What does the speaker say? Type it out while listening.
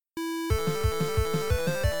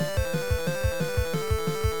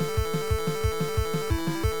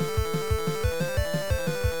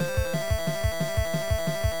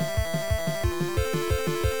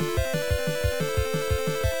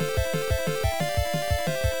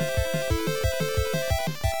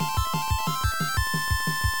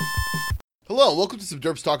Hello, welcome to some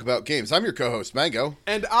Derps Talk About Games. I'm your co-host, Mango.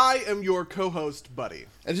 And I am your co-host, Buddy.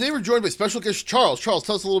 And today we're joined by special guest Charles. Charles,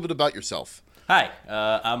 tell us a little bit about yourself. Hi,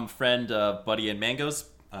 I'm a friend of Buddy and Mango's.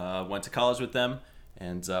 Went to college with them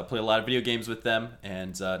and played a lot of video games with them.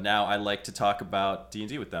 And now I like to talk about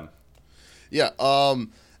D&D with them. Yeah,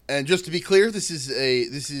 and just to be clear, this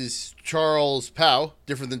is Charles Pow,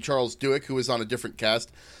 different than Charles Duick, who is on a different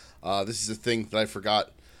cast. This is a thing that I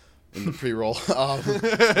forgot in the pre-roll.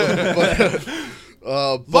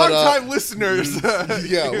 Long-time listeners.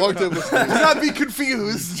 Yeah, long-time listeners. Do not be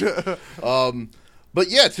confused. But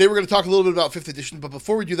yeah, today we're going to talk a little bit about 5th edition. But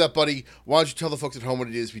before we do that, Buddy, why don't you tell the folks at home what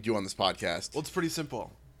it is we do on this podcast? Well, it's pretty simple.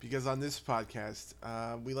 Because on this podcast,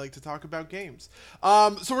 we like to talk about games.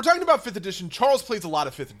 So we're talking about 5th edition. Charles plays a lot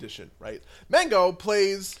of 5th edition, right? Mango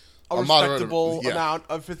plays a respectable amount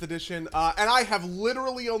of 5th edition. And I have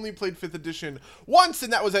literally only played 5th edition once,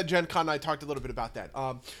 and that was at Gen Con. I talked a little bit about that.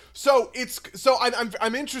 So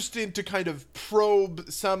I'm interested to kind of probe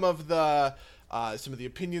some of the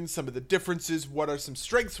opinions, some of the differences. What are some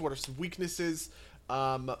strengths? What are some weaknesses?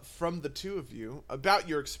 From the two of you about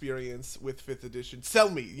your experience with 5th edition. Sell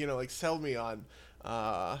me on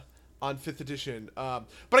 5th edition. But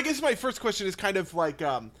I guess my first question is kind of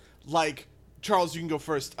like Charles, you can go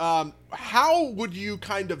first. How would you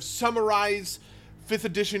kind of summarize 5th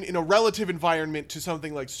edition in a relative environment to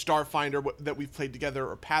something like Starfinder that we've played together,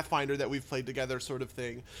 or Pathfinder that we've played together, sort of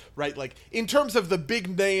thing, right? Like, in terms of the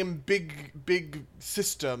big name, big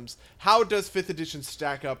systems, how does 5th edition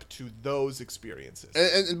stack up to those experiences?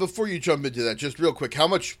 And before you jump into that, just real quick, how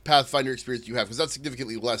much Pathfinder experience do you have? Because that's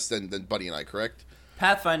significantly less than Buddy and I, correct?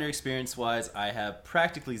 Pathfinder experience-wise, I have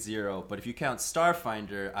practically zero. But if you count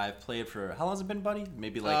Starfinder, I've played for, how long has it been, Buddy?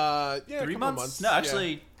 Maybe like 3 months? No,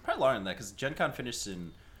 actually... Yeah. Probably longer than that, because Gen Con finished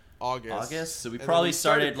in August, so we probably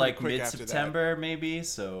started like mid-September, maybe.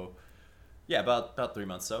 So, yeah, about 3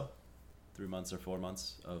 months. 3 months or 4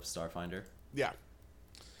 months of Starfinder. Yeah.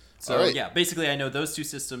 So right. Yeah, basically I know those two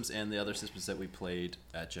systems and the other systems that we played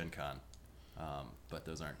at Gen Con, but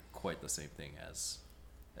those aren't quite the same thing as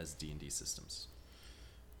D&D systems.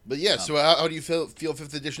 But yeah, so how do you feel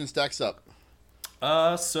 5th edition stacks up?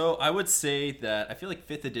 So I would say that I feel like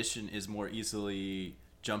 5th edition is more easily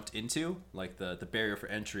jumped into. Like the barrier for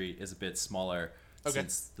entry is a bit smaller,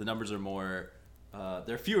 since the numbers are more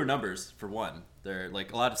there are fewer numbers, for one. There are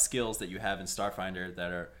like a lot of skills that you have in Starfinder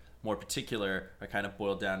that are more particular are kind of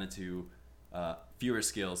boiled down into fewer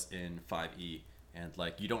skills in 5e, and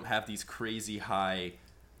like you don't have these crazy high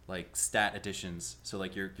like stat additions. So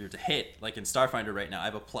like you're to hit, like in Starfinder right now I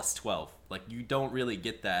have a plus 12. Like you don't really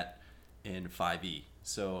get that in 5e.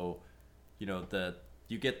 So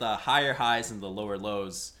you get the higher highs and the lower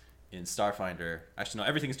lows in Starfinder. Actually, no,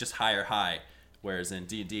 everything's just higher high, whereas in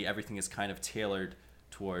D&D, everything is kind of tailored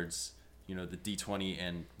towards, the D20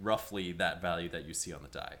 and roughly that value that you see on the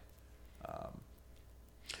die.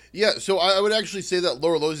 Yeah, so I would actually say that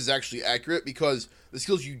lower lows is actually accurate, because the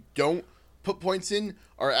skills you don't put points in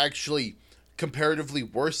are actually comparatively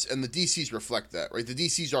worse, and the DCs reflect that, right? The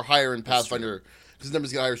DCs are higher in Pathfinder because the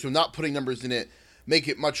numbers get higher, so not putting numbers in it make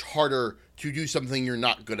it much harder to do something you're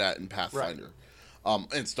not good at in Pathfinder,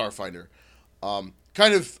 and Starfinder. I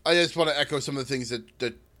just want to echo some of the things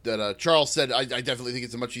that Charles said. I definitely think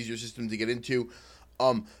it's a much easier system to get into.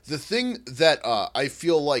 The thing that I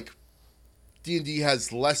feel like D&D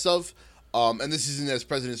has less of, and this isn't as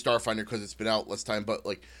present in Starfinder because it's been out less time, but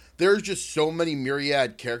like there's just so many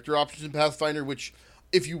myriad character options in Pathfinder, which,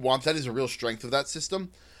 if you want, that is a real strength of that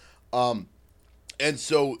system. And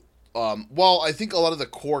so, while I think a lot of the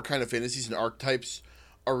core kind of fantasies and archetypes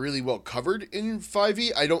are really well covered in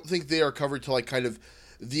 5e, I don't think they are covered to like kind of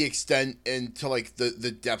the extent and to like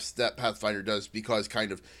the depths that Pathfinder does, because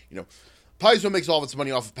kind of, Paizo makes all of its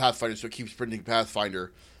money off of Pathfinder, so it keeps printing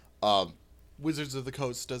Pathfinder. Wizards of the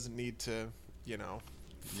Coast doesn't need to,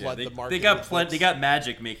 flood the market. They got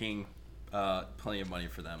Magic making plenty of money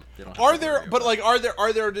for them. They don't are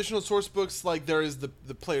there additional source books? Like there is the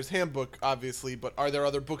player's handbook, obviously, but are there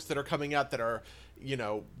other books that are coming out that are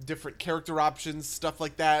different character options, stuff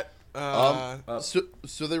like that?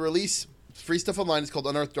 So they release free stuff online. It's called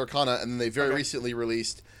Unearthed Arcana, and then they very recently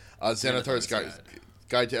released Xanathar's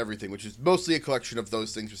Guide to Everything, which is mostly a collection of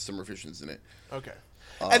those things with some revisions in it. Okay.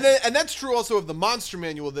 And that's true also of the monster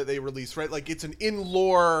manual that they released, right? Like it's an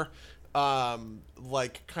in-lore,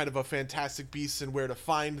 like kind of a Fantastic Beasts and where to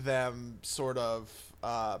find them sort of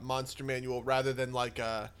monster manual, rather than like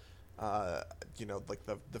a like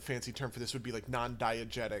the fancy term for this would be like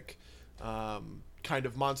non-diegetic kind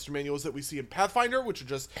of monster manuals that we see in Pathfinder, which are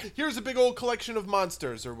just, here's a big old collection of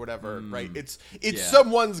monsters or whatever, right? It's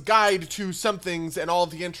someone's guide to some things, and all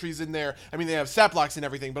of the entries in there, I mean, they have stat blocks and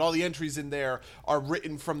everything, but all the entries in there are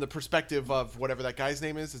written from the perspective of whatever that guy's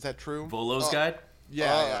name is. Is that true? Volo's guide?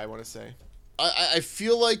 Yeah, I want to say. I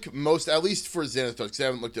feel like most, at least for Xanathars, because I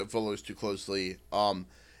haven't looked at Volo's too closely,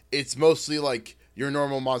 it's mostly like your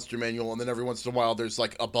normal monster manual, and then every once in a while there's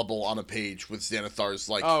like a bubble on a page with Xanathar's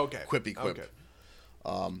like quippy quip. Okay.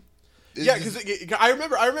 Yeah, because I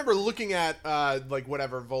remember looking at like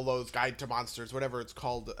whatever Volo's Guide to Monsters, whatever it's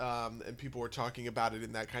called, and people were talking about it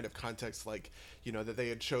in that kind of context, like, you know, that they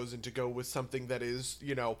had chosen to go with something that is,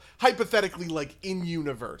 you know, hypothetically like in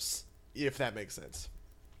universe, if that makes sense.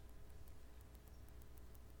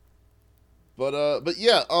 But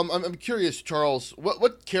yeah, I'm curious, Charles.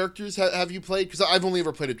 What characters have you played? Because I've only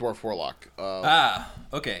ever played a Dwarf Warlock.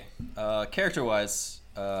 Okay. Character-wise,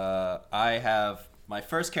 I have my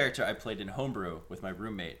first character I played in Homebrew with my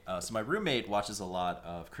roommate. So my roommate watches a lot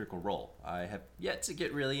of Critical Role. I have yet to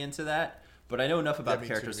get really into that, but I know enough about the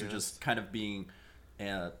characters who just kind of being,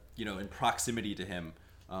 you know, in proximity to him.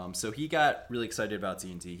 So he got really excited about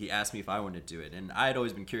D&D. He asked me if I wanted to do it, and I had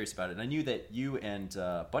always been curious about it. And I knew that you and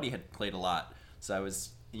Buddy had played a lot, so I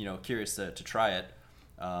was, you know, curious to try it.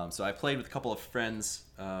 So I played with a couple of friends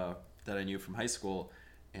that I knew from high school,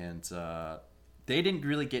 and they didn't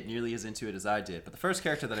really get nearly as into it as I did. But the first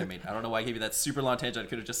character that I made, I don't know why I gave you that super long tangent. I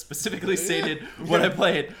could have just specifically stated what I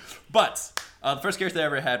played. But the first character I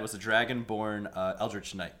ever had was a Dragonborn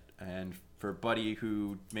Eldritch Knight. And for Buddy,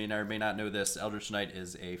 who may or may not know this, Eldritch Knight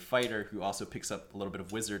is a fighter who also picks up a little bit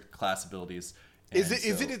of wizard class abilities. Is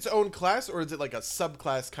it its own class, or is it like a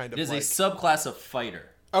subclass kind of? It is a subclass of fighter.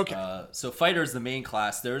 Okay. So fighter is the main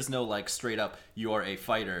class. There is no like straight up you are a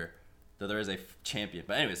fighter, though there is a champion.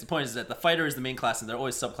 But anyways, the point is that the fighter is the main class, and there are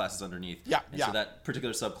always subclasses underneath. So that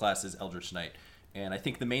particular subclass is Eldritch Knight. And I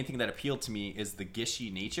think the main thing that appealed to me is the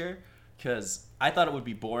gishy nature, because I thought it would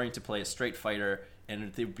be boring to play a straight fighter, and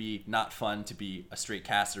it would be not fun to be a straight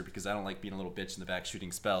caster, because I don't like being a little bitch in the back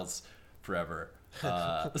shooting spells forever. So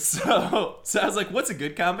I was like, what's a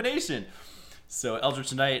good combination? So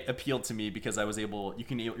Eldritch Knight appealed to me because you're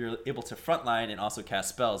able to frontline and also cast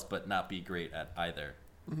spells, but not be great at either.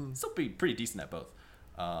 Still be pretty decent at both.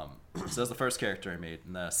 So that was the first character I made.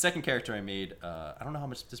 And the second character I made, I don't know how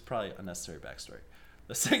much, this is probably unnecessary backstory.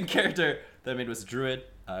 The second character that I made was a Druid.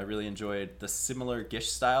 I really enjoyed the similar Gish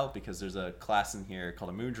style, because there's a class in here called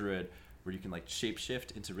a Moon Druid where you can like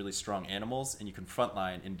shapeshift into really strong animals, and you can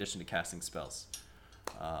frontline in addition to casting spells.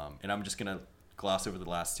 And I'm just going to gloss over the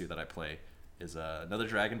last two that I play. Is another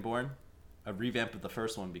Dragonborn, a revamp of the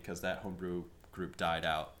first one because that homebrew group died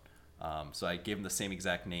out. So I gave him the same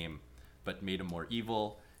exact name, but made him more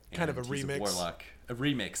evil. Kind of a remix. A warlock. A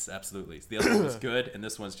remix, absolutely. The other one was good, and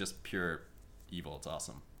this one's just pure evil. It's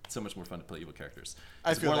awesome. It's so much more fun to play evil characters.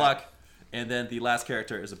 It's a warlock, that. And then the last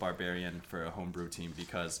character is a barbarian for a homebrew team,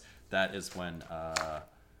 because that is when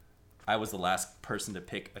I was the last person to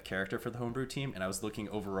pick a character for the homebrew team, and I was looking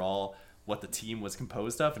overall what the team was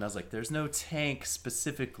composed of, and I was like, there's no tank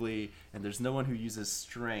specifically, and there's no one who uses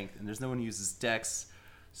strength, and there's no one who uses dex,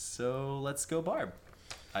 so let's go barb.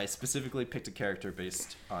 I specifically picked a character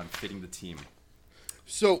based on fitting the team.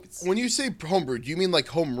 So when you say homebrew, do you mean like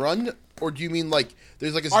home run, or do you mean like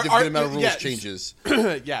there's like a significant amount of rules changes?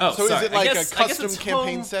 Yeah. Oh, so sorry. Is it like a custom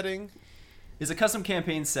campaign setting? It's a custom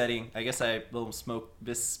campaign setting. I guess I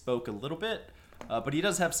misspoke a little bit. But he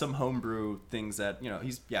does have some homebrew things that, you know,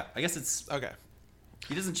 I guess it's... Okay.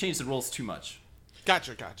 He doesn't change the rules too much.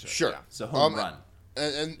 Gotcha. Sure. Yeah. So home run.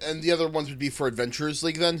 And the other ones would be for Adventurers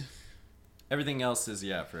League then? Everything else is, for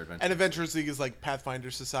Adventurers. And Adventurers League is like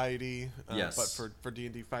Pathfinder Society, yes. But for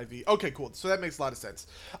D&D 5e. Okay, cool. So that makes a lot of sense.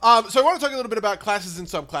 So I want to talk a little bit about classes and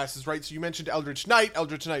subclasses, right? So you mentioned Eldritch Knight.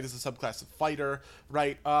 Eldritch Knight is a subclass of fighter,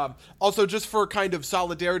 right? Also, just for kind of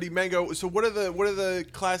solidarity, Mango. So what are the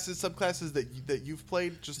classes, subclasses that you've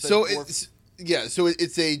played? Just so it's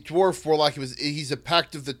a dwarf warlock. He's a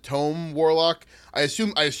Pact of the Tome warlock. I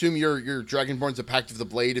assume your Dragonborn's a Pact of the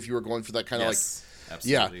Blade. If you were going for that kind of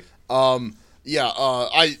absolutely.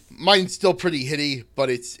 Mine's still pretty hitty, but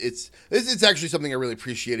it's actually something I really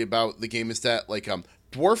appreciate about the game, is that like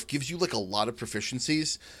dwarf gives you like a lot of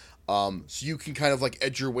proficiencies, so you can kind of like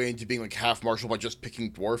edge your way into being like half martial by just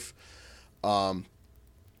picking dwarf. And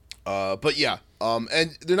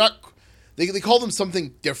they're not. They call them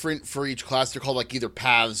something different for each class. They're called like either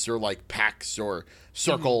paths or like packs or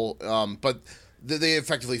circle. But they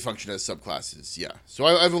effectively function as subclasses. Yeah. So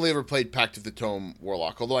I've only ever played Pact of the Tome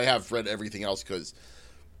Warlock, although I have read everything else because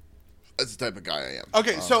That's the type of guy I am.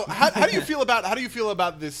 Okay, so how do you feel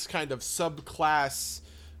about this kind of subclass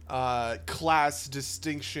class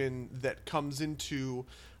distinction that comes into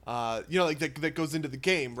that goes into the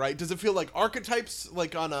game, right? Does it feel like archetypes,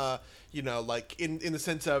 like on a, like in the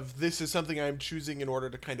sense of this is something I'm choosing in order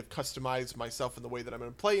to kind of customize myself in the way that I'm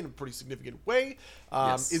going to play in a pretty significant way?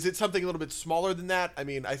 Yes. Is it something a little bit smaller than that? I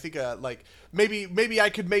mean, I think maybe I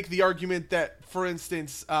could make the argument that, for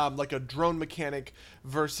instance, like a drone mechanic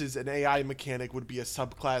versus an AI mechanic would be a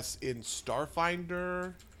subclass in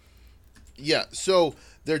Starfinder. Yeah, so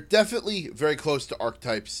they're definitely very close to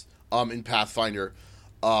archetypes in Pathfinder.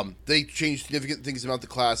 They change significant things about the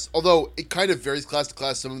class, although it kind of varies class to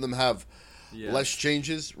class. Some of them have less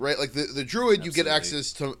changes, right? Like the druid, you get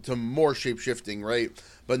access to more shape-shifting, right?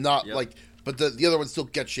 But not but the other one still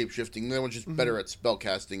gets shape-shifting. The other one's just better at spell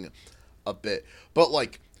casting a bit. But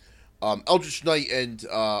like Eldritch Knight and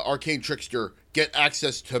Arcane Trickster get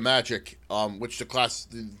access to magic, which the class,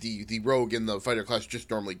 the rogue and the fighter class just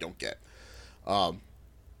normally don't get.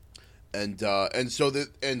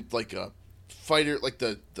 Fighter, like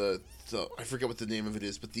the I forget what the name of it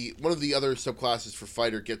is, but one of the other subclasses for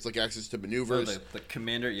fighter gets like access to maneuvers. Oh, the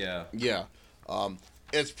commander, yeah.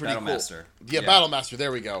 It's pretty cool. Battlemaster. Yeah, Battlemaster.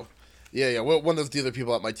 There we go. Yeah. Well, one of the other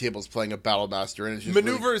people at my table is playing a Battlemaster, and it's just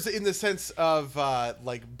maneuvers in the sense of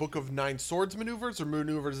like Book of Nine Swords maneuvers, or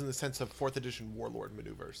maneuvers in the sense of 4th edition Warlord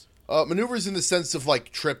maneuvers. Maneuvers in the sense of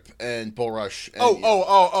like trip and bull rush. And,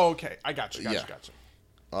 okay. I gotcha.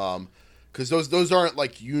 Because those aren't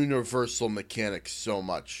like universal mechanics so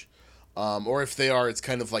much, or if they are, it's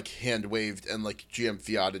kind of like hand waved and like GM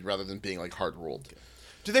fiated rather than being like hard ruled.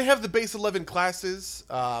 Do they have the base 11 classes?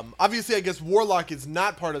 Obviously, I guess Warlock is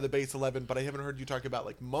not part of the base 11, but I haven't heard you talk about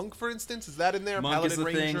like Monk, for instance. Is that in there? Monk Paladin, is the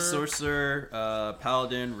Ranger? thing. Sorcerer,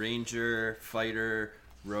 Paladin, Ranger, Fighter,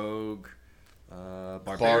 Rogue,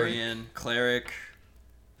 Barbarian, Cleric.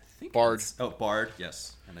 Bard. Bard,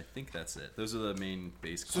 yes. And I think that's it. Those are the main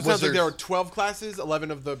base classes. So it sounds like there are 12 classes,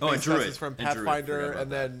 11 of the base classes from Pathfinder,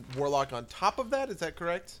 and then Warlock on top of that. Is that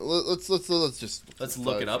correct? Let's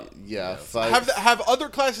look it up. Yeah. Have other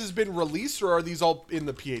classes been released, or are these all in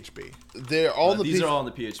the PHB? They're all these are all in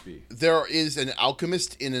the PHB. There is an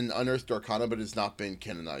Alchemist in an Unearthed Arcana, but it's not been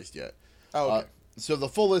canonized yet. Oh, okay. So the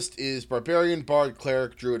full list is Barbarian, Bard,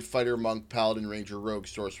 Cleric, Druid, Fighter, Monk, Paladin, Ranger, Rogue,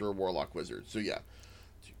 Sorcerer, Warlock, Wizard. So yeah.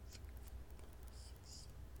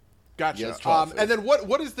 Gotcha. Yeah, 12, and then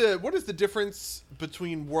what is the difference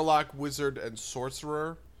between Warlock, Wizard, and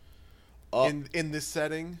Sorcerer in this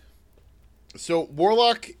setting? So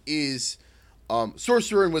Warlock is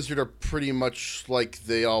Sorcerer and Wizard are pretty much like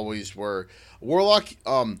they always were. Warlock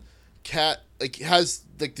has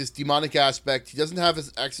like this demonic aspect. He doesn't have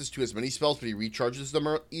access to as many spells, but he recharges them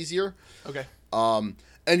easier. Okay. And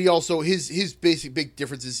he also his basic big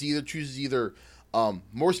difference is he either chooses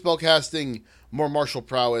more spellcasting, more martial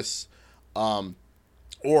prowess,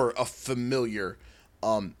 or a familiar.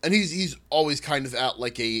 And he's always kind of at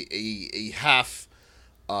like a half.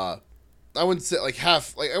 I wouldn't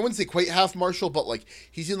say quite half martial, but like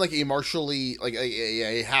he's in like a martially like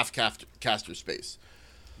a half caster space.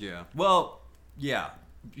 Yeah. Well, yeah,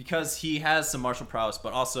 because he has some martial prowess,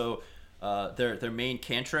 but also their main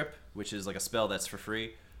cantrip, which is like a spell that's for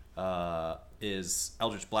free, is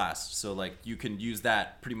Eldritch Blast. So like you can use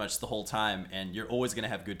that pretty much the whole time, and you're always going to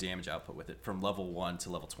have good damage output with it from level 1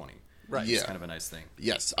 to level 20. Right. Yeah. It's kind of a nice thing.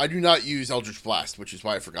 Yes, I do not use Eldritch Blast, which is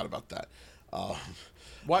why I forgot about that.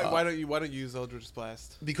 Why don't you use Eldritch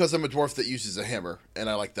Blast? Because I'm a dwarf that uses a hammer, and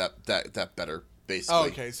I like that better. Basically. Oh,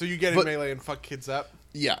 okay. So you get in melee and fuck kids up.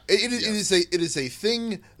 Yeah, it is a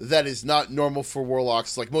thing that is not normal for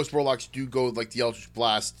warlocks. Like most warlocks do go like the Eldritch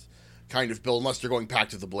Blast kind of build, unless they're going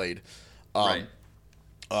Pact of the Blade. Right.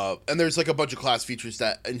 And there's like a bunch of class features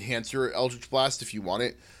that enhance your Eldritch Blast if you want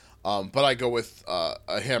it. But I go with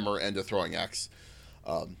a hammer and a throwing axe.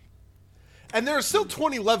 And there are still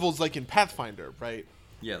 20 levels like in Pathfinder, right?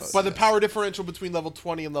 Yes. But the power differential between level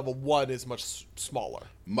 20 and level 1 is much smaller.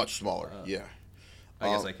 Much smaller, yeah. I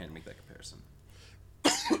guess I can't make that comparison.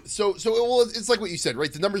 So it's like what you said,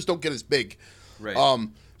 right? The numbers don't get as big. Right.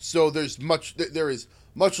 So there is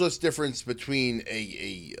much less difference between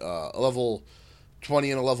a level 20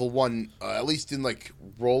 and a level 1, at least in like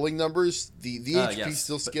rolling numbers. The HP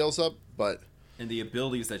still scales up, but and the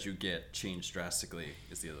abilities that you get change drastically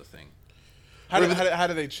is the other thing. How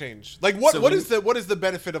do they change? Like what is the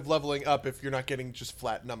benefit of leveling up if you're not getting just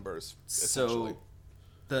flat numbers? So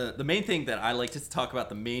the main thing that I like to talk about,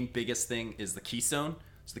 the main biggest thing, is the keystone.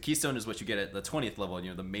 So the keystone is what you get at the 20th level,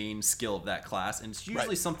 and the main skill of that class, and it's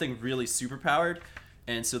usually something really super powered.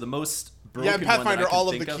 And so the most broken Yeah, in Pathfinder, all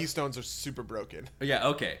of the of, keystones are super broken. Yeah,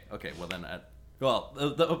 okay. Well, then,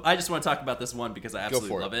 I just want to talk about this one because I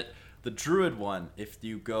absolutely love it. The Druid one, if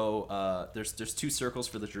you go, there's 2 circles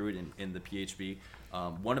for the Druid in the PHB.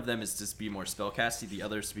 One of them is to be more spellcasty, the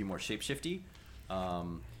other is to be more shapeshifty.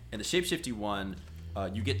 And the shapeshifty one,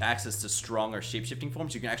 you get access to stronger shapeshifting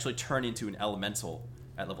forms. You can actually turn into an elemental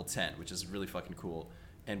at level 10, which is really fucking cool.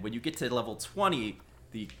 And when you get to level 20,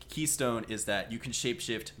 the keystone is that you can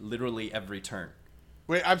shapeshift literally every turn.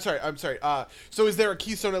 Wait, I'm sorry. So is there a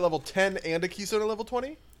keystone at level 10 and a keystone at level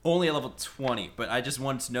 20? Only at level 20, but I just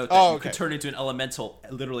wanted to note that you could turn into an elemental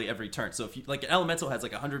literally every turn. So if you like, an elemental has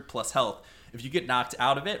like 100 plus health. If you get knocked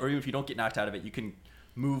out of it, or even if you don't get knocked out of it, you can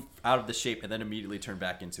move out of the shape and then immediately turn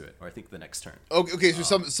back into it, or I think the next turn. Okay,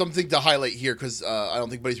 so something to highlight here, because I don't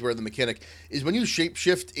think anybody's aware of the mechanic, is when you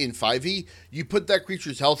shapeshift in 5e, you put that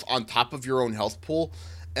creature's health on top of your own health pool,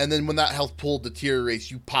 and then when that health pool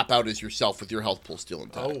deteriorates, you pop out as yourself with your health pool still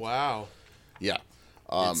intact. Oh, wow. Yeah.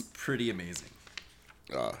 It's pretty amazing.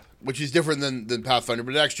 Which is different than Pathfinder,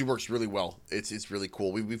 but it actually works really well. It's really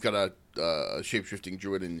cool. We've got a shape-shifting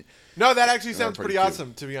druid. And no, that actually sounds pretty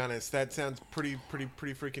awesome, to be honest. That sounds pretty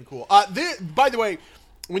freaking cool. By the way,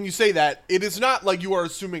 when you say that, it is not like you are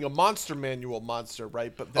assuming a monster manual monster,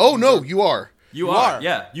 right? But you are. You are.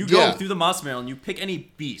 Yeah. You go through the monster manual and you pick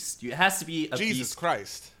any beast. It has to be a beast. Jesus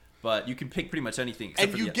Christ. But you can pick pretty much anything.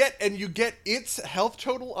 And you get its health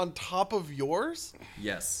total on top of yours?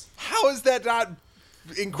 Yes. How is that not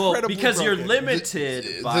incredibly because broken? You're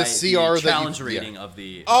limited by the CR challenge rating of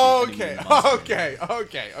the okay.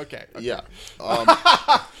 Yeah.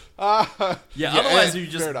 Otherwise you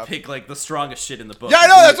just pick like the strongest shit in the book. Yeah, I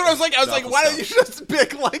know, that's what I was like. I was like, why don't you just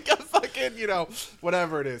pick like a fucking,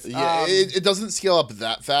 whatever it is. Yeah, it doesn't scale up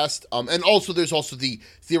that fast. And also there's also the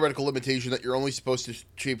theoretical limitation that you're only supposed to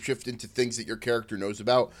shapeshift into things that your character knows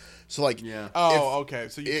about. So like, okay.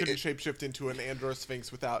 So you couldn't shapeshift into an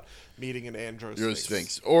Androsphinx without meeting an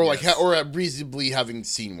Androsphinx, or like, or reasonably having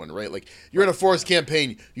seen one, right? Like you're in a forest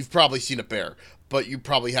campaign, you've probably seen a bear, but you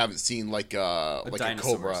probably haven't seen like a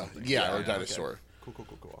cobra, or a dinosaur. Okay.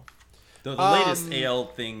 Cool. Though the latest AL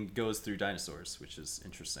thing goes through dinosaurs, which is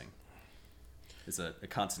interesting. It's a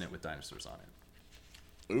continent with dinosaurs on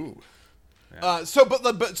it. Ooh. Yeah. So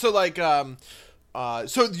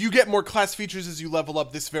you get more class features as you level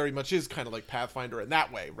up. This very much is kind of like Pathfinder in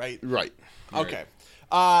that way, right? Right. Okay.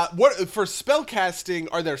 What for spell casting?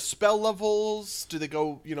 Are there spell levels? Do they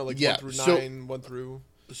go 1 through 9, 1 through?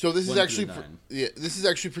 So this is actually this is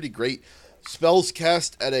actually pretty great. Spells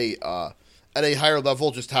cast at a higher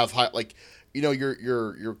level just have high, like,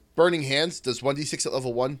 your Burning Hands does 1d6 at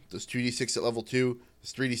level 1, does 2d6 at level 2,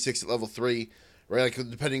 does 3d6 at level 3, right? Like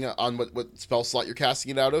depending on what spell slot you're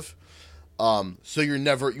casting it out of. So you're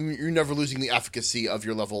never losing the efficacy of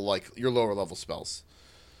your level, like your lower level spells.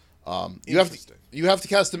 You have to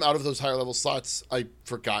cast them out of those higher level slots. I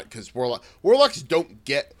forgot because warlocks don't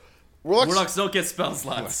get spell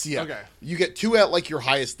slots. Yeah. Okay. You get 2 at like your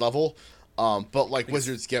highest level, but like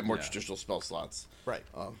wizards get more traditional spell slots. Right.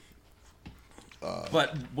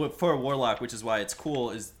 But for a warlock, which is why it's cool,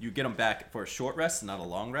 is you get them back for a short rest, not a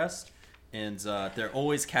long rest, and they're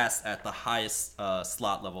always cast at the highest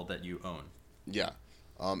slot level that you own. Yeah.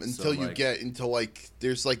 Until you get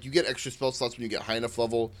extra spell slots when you get high enough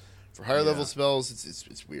level. For higher level spells,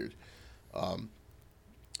 it's weird.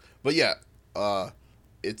 But yeah,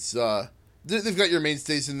 it's they've got your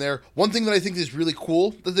mainstays in there. One thing that I think is really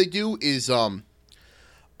cool that they do is what's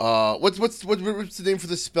the name for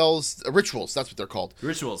the spells? Rituals. That's what they're called.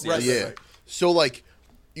 Rituals. Yes. Yeah. Right. So like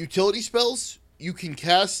utility spells you can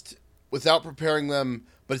cast without preparing them,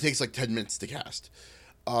 but it takes like 10 minutes to cast.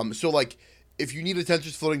 So like if you need a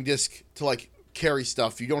Tensor's Floating Disc to like carry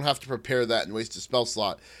stuff, you don't have to prepare that and waste a spell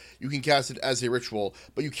slot. You can cast it as a ritual,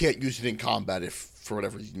 but you can't use it in combat if for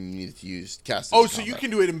whatever reason you need it to use. Cast it. Oh, so you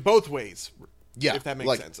can do it in both ways. Yeah, if that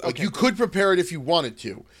makes sense. Okay, like you could prepare it if you wanted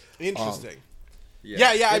to. Interesting.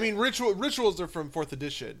 Yeah. I mean, rituals are from 4th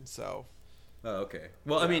edition, so. Oh, okay.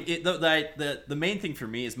 Well, I mean, the main thing for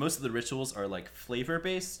me is most of the rituals are like flavor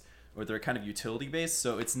based, or they're kind of utility based.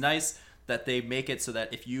 So it's nice that they make it so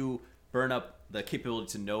that if you burn up the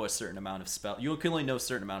capability to know a certain amount of spell, you can only know a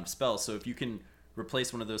certain amount of spells. So if you can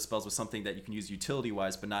replace one of those spells with something that you can use utility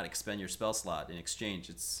wise, but not expend your spell slot in exchange,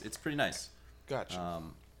 it's pretty nice. Gotcha.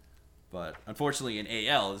 But unfortunately, in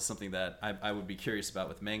AL, this is something that I would be curious about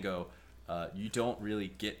with Mango. You don't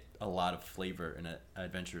really get a lot of flavor in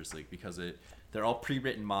Adventurers League because they're all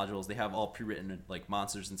pre-written modules. They have all pre-written like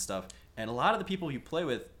monsters and stuff, and a lot of the people you play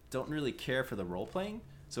with don't really care for the role playing,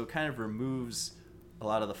 so it kind of removes a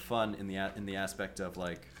lot of the fun in the aspect of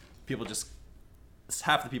like people just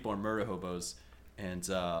half the people are murder hobos, and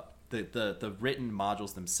the written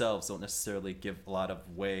modules themselves don't necessarily give a lot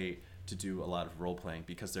of way to do a lot of role playing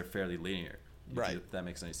because they're fairly linear. Right. If that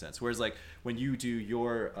makes any sense. Whereas like when you do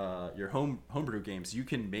your homebrew games, you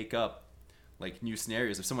can make up like new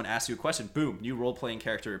scenarios. If someone asks you a question, boom, new role playing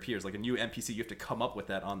character appears, like a new NPC. You have to come up with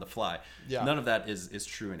that on the fly. Yeah. None of that is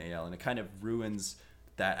true in AL, and it kind of ruins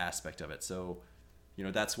that aspect of it. So,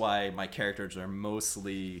 that's why my characters are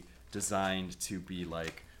mostly designed to be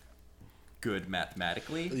like good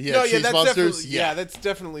mathematically. Yeah, that's monsters. That's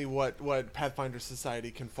definitely what Pathfinder Society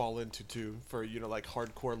can fall into too for like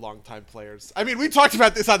hardcore longtime players. I mean, we talked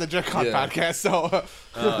about this on the Gen Con podcast, so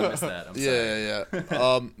I missed that. I'm sorry.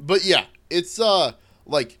 Yeah. But yeah, it's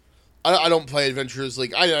like I don't play Adventurers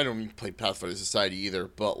League. I don't even play Pathfinder Society either.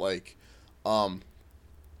 But like,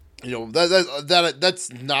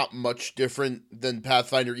 that's not much different than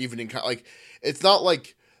Pathfinder. Even in like, it's not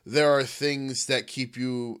like there are things that keep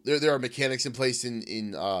you there are mechanics in place in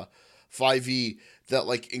 5e that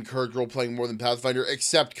like encourage role playing more than Pathfinder,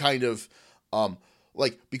 except kind of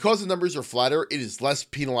like because the numbers are flatter, it is less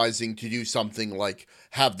penalizing to do something like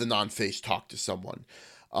have the non-face talk to someone.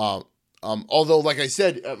 Although, like I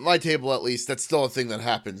said, at my table at least, that's still a thing that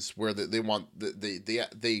happens where they want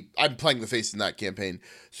they I'm playing the face in that campaign,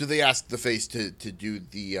 so they ask the face to do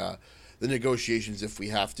the negotiations if we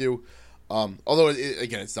have to. Although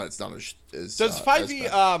again, it's not as does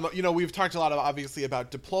 5e. We've talked a lot obviously about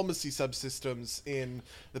diplomacy subsystems in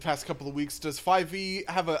the past couple of weeks. Does 5e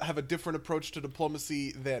have a different approach to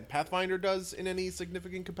diplomacy than Pathfinder does in any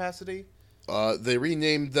significant capacity? They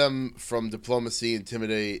renamed them from Diplomacy,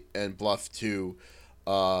 Intimidate, and Bluff to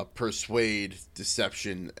Persuade,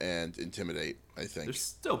 Deception, and Intimidate. I think there's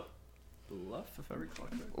still Bluff, if I recall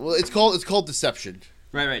correctly. Well, it's called Deception.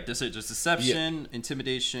 Right. Just deception,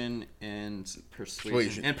 intimidation, and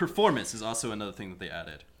persuasion. And performance is also another thing that they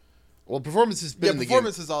added. Well, performance has been in the game.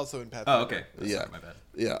 Performance is also in Pathfinder. Oh, okay. Sorry, my bad.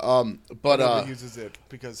 Yeah. But nobody uses it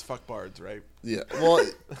because fuck bards, right? Yeah. Well,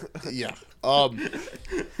 yeah.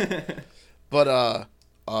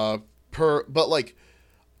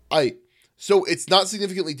 So it's not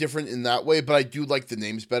significantly different in that way, but I do like the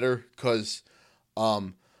names better because,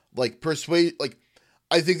 like persuade, like.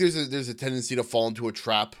 I think there's a tendency to fall into a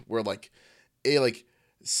trap where like a like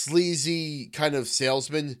sleazy kind of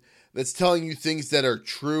salesman that's telling you things that are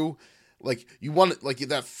true, like you want it, like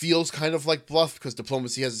that feels kind of like bluff because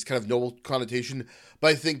diplomacy has this kind of noble connotation. But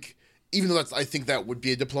I think even though I think that would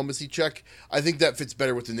be a diplomacy check, I think that fits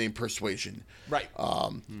better with the name persuasion. Right.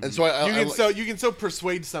 And so you can still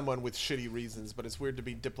persuade someone with shitty reasons, but it's weird to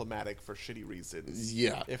be diplomatic for shitty reasons.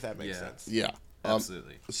 Yeah. If that makes sense. Yeah.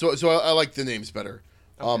 Absolutely. So I like the names better.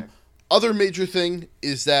 Okay. Other major thing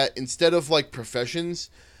is that instead of like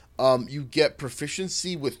professions, you get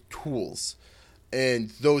proficiency with tools,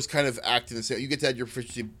 and those kind of act in the same. You get to add your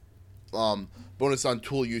proficiency bonus on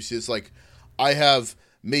tool uses. Like I have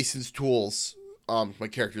Mason's tools. My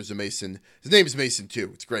character is a Mason. His name is Mason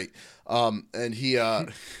too. It's great. And he is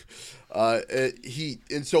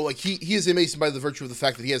a Mason by the virtue of the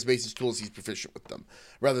fact that he has Mason's tools. He's proficient with them,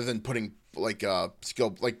 rather than putting like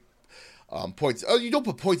skill like. Points. Oh, you don't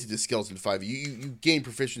put points into skills in 5e. You gain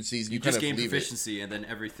proficiencies. And you kind just of gain proficiency, and then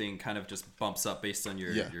everything kind of just bumps up based on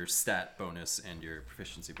your stat bonus and your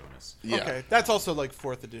proficiency bonus. Yeah. Okay, that's also like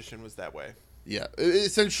 4th edition was that way. Yeah,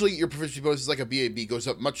 essentially your proficiency bonus is like a BAB, goes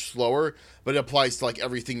up much slower, but it applies to like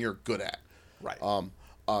everything you're good at. Right.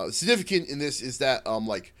 Significant in this is that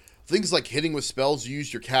like things like hitting with spells, you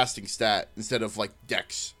use your casting stat instead of like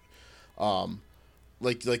dex.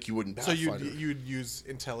 Like you wouldn't Pathfinder. So you'd use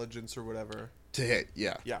intelligence or whatever to hit,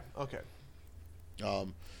 yeah. Yeah. Okay.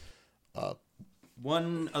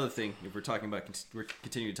 One other thing, if we're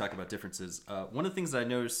continuing to talk about differences. One of the things that I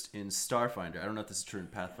noticed in Starfinder, I don't know if this is true in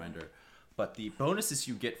Pathfinder, but the bonuses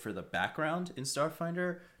you get for the background in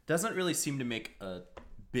Starfinder doesn't really seem to make a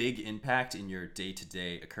big impact in your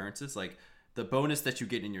day-to-day occurrences. Like the bonus that you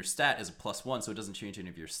get in your stat is a +1, so it doesn't change any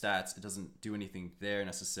of your stats. It doesn't do anything there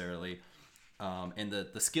necessarily. And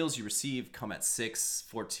the skills you receive come at 6,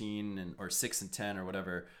 14, or 6 and 10 or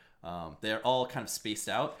whatever. They're all kind of spaced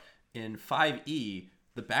out. In 5e,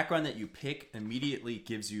 the background that you pick immediately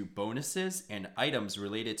gives you bonuses and items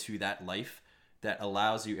related to that life that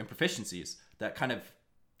allows you, and proficiencies that kind of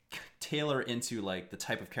tailor into like the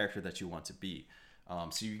type of character that you want to be.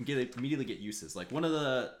 So you can immediately get uses. Like one of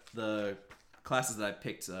the classes that I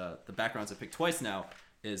picked, the backgrounds I picked twice now,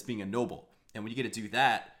 is being a noble. And when you get to do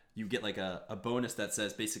that, you get like a bonus that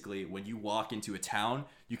says basically when you walk into a town,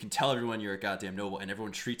 you can tell everyone you're a goddamn noble and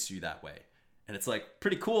everyone treats you that way. And it's like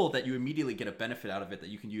pretty cool that you immediately get a benefit out of it that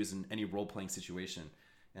you can use in any role-playing situation.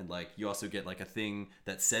 And like you also get like a thing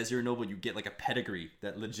that says you're a noble. You get like a pedigree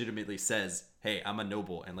that legitimately says, "Hey, I'm a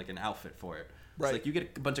noble," and like an outfit for it. Right. So like you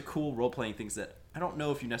get a bunch of cool role playing things that I don't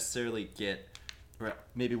know if you necessarily get, or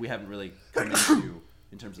maybe we haven't really come into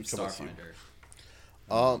in terms of Starfinder.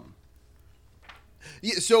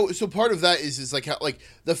 Yeah, so part of that is like how, like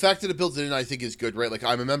the fact that it builds it in, I think is good, right? Like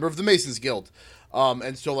I'm a member of the Masons Guild,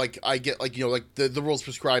 and so like I get like like the rules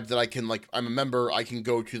prescribe that I can like I'm a member, I can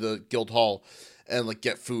go to the guild hall and like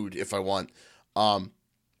get food if I want, and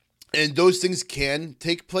those things can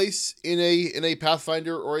take place in a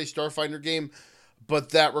Pathfinder or a Starfinder game, but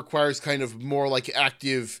that requires kind of more like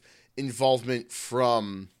active involvement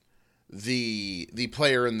from the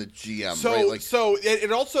player and the GM. So right? Like, so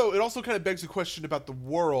it also kind of begs a question about the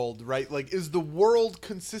world, right? Like, is the world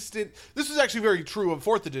consistent? This is actually very true of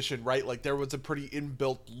 4th edition, right? Like there was a pretty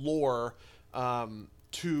inbuilt lore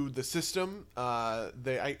to the system.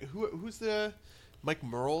 Who's the Mike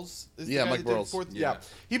Mearls? Mike Mearls. Yeah.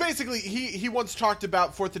 He basically he once talked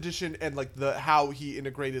about 4th edition and like how he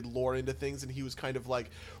integrated lore into things, and he was kind of like,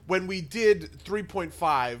 when we did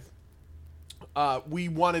 3.5, we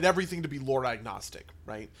wanted everything to be lore agnostic,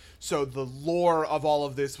 right? So the lore of all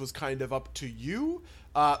of this was kind of up to you,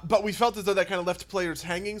 but we felt as though that kind of left players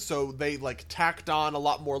hanging, so they like tacked on a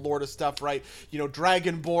lot more lore to stuff, right?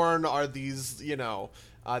 Dragonborn are these,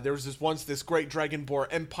 there was this great Dragonborn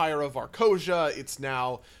empire of Arcosia. It's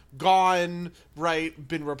now gone, right?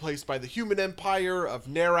 Been replaced by the human empire of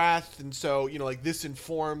Nerath. And so, like this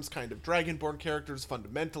informs kind of Dragonborn characters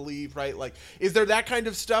fundamentally, right? Like, is there that kind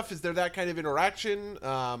of stuff? Is there that kind of interaction?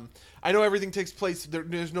 I know everything takes place,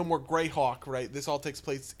 there's no more Greyhawk, right? This all takes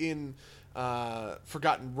place in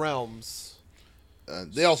Forgotten Realms.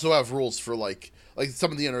 They also have rules for like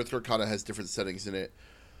some of the Unearthed Arcana has different settings in it.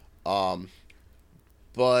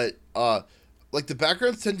 But like the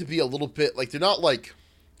backgrounds tend to be a little bit like they're not like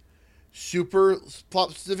super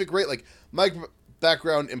plot specific, right? Like my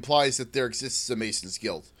background implies that there exists a Mason's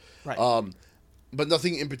Guild, right? But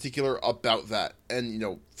nothing in particular about that.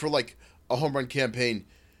 And for like a home run campaign,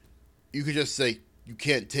 you could just say you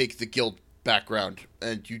can't take the guild background,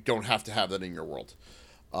 and you don't have to have that in your world.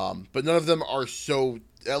 But none of them are so,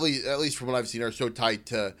 at least from what I've seen, are so tied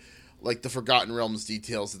to like the Forgotten Realms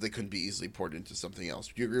details that they couldn't be easily poured into something else.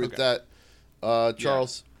 Do you agree with that,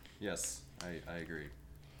 Charles? Yeah. Yes, I agree.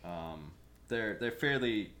 They're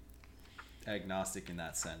fairly agnostic in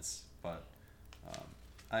that sense, but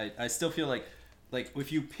I still feel like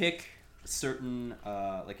if you pick certain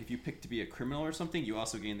if you pick to be a criminal or something, you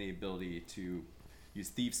also gain the ability to use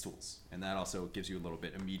thieves' tools, and that also gives you a little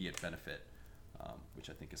bit immediate benefit, which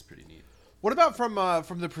I think is pretty neat. What about from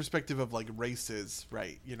the perspective of like races,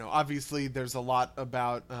 right? Obviously there's a lot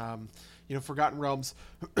about Forgotten Realms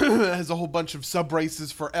has a whole bunch of sub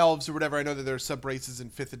races for elves or whatever. I know that there are sub races in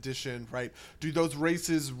 5th edition, right? Do those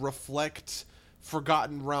races reflect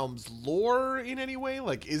Forgotten Realms lore in any way?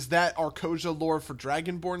 Like, is that Arcosia lore for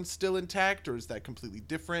Dragonborn still intact, or is that completely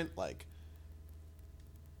different? Like,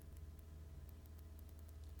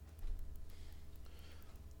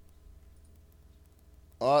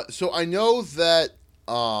 so I know that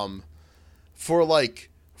for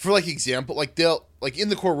example, like they'll like in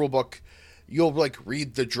the core rulebook, you'll like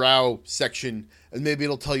read the Drow section and maybe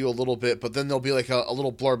it'll tell you a little bit, but then there'll be like a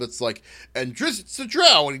little blurb that's like, and Drist's a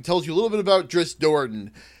Drow, and he tells you a little bit about Drist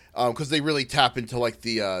Do'Urden, because they really tap into like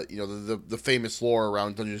the the famous lore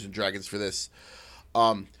around Dungeons and Dragons for this,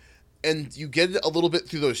 and you get it a little bit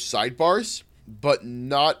through those sidebars, but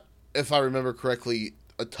not, if I remember correctly,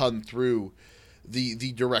 a ton through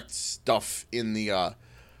the direct stuff in the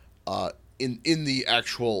in the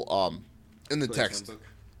actual in the text. Handbook.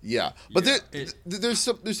 Yeah, but there's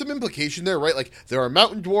some implication there, right? Like there are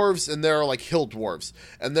mountain dwarves and there are like hill dwarves,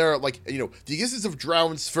 and there are like the existence of drow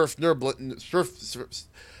and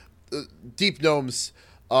deep gnomes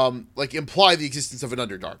like imply the existence of an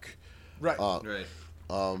Underdark, right? Right.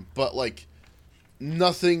 But like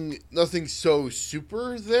nothing so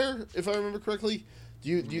super there, if I remember correctly. Do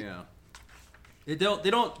you? Yeah. They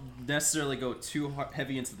don't necessarily go too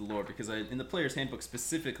heavy into the lore, because in the player's handbook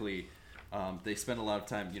specifically, they spend a lot of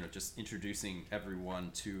time, just introducing everyone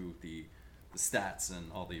to the stats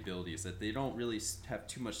and all the abilities, that they don't really have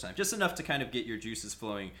too much time. Just enough to kind of get your juices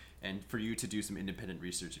flowing and for you to do some independent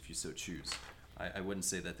research if you so choose. I wouldn't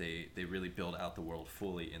say that they really build out the world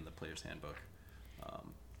fully in the player's handbook. I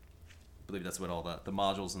believe that's what all the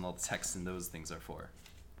modules and all the text and those things are for.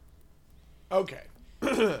 Okay.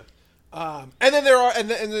 And then there are, and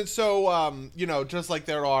then so just like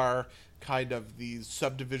there are kind of these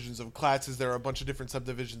subdivisions of classes, there are a bunch of different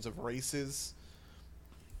subdivisions of races.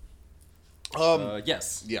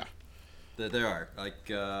 Yes. Yeah. there are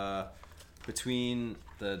like between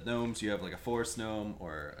the gnomes, you have like a forest gnome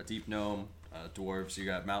or a deep gnome. Dwarves, you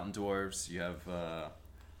got mountain dwarves. You have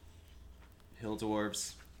hill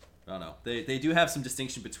dwarves. I don't know. They do have some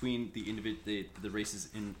distinction between the races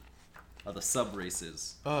in the sub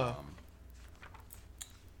races. But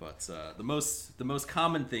the most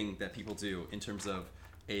common thing that people do in terms of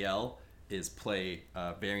AL is play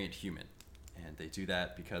variant human, and they do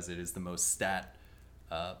that because it is the most stat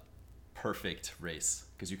perfect race,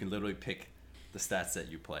 because you can literally pick the stats that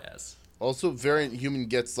you play as. Also, variant human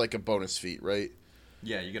gets like a bonus feat, right?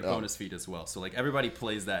 Yeah, you get a bonus feat as well. So like everybody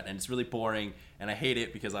plays that, and it's really boring, and I hate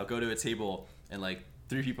it because I'll go to a table and like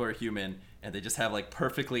 3 people are human, and they just have like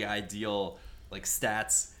perfectly ideal like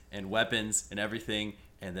stats and weapons and everything,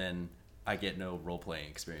 and then I get no role playing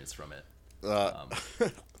experience from it.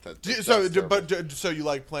 So you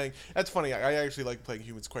like playing? That's funny. I actually like playing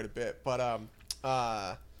humans quite a bit, but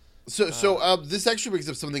So this actually brings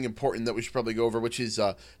up something important that we should probably go over, which is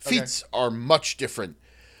feats are much different.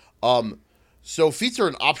 So feats are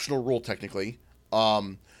an optional rule technically.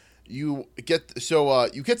 You get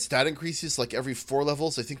stat increases like every 4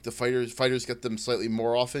 levels. I think the fighters get them slightly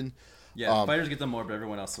more often. Yeah, fighters get them more, but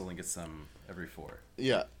everyone else only gets them every 4.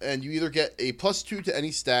 Yeah, and you either get a +2 to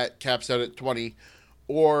any stat, caps out at 20,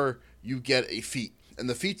 or you get a feat. And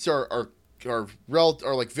the feats are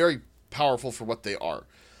like very powerful for what they are.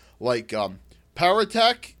 Like power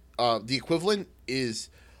attack, the equivalent is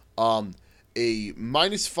a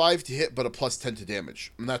 -5 to hit, but a +10 to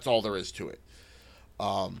damage, and that's all there is to it.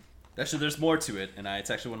 Actually, there's more to it, and it's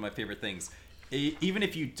actually one of my favorite things. Even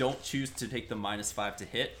if you don't choose to take the -5 to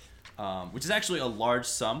hit, which is actually a large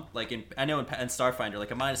sum. Like I know in Starfinder,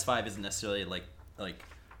 like a -5 isn't necessarily like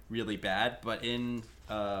really bad, but in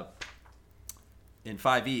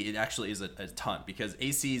 5e it actually is a ton, because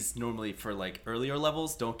ACs normally for like earlier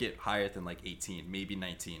levels don't get higher than like 18, maybe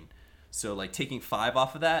 19. So like taking 5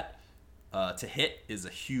 off of that to hit is a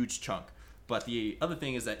huge chunk. But the other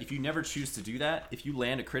thing is that if you never choose to do that, if you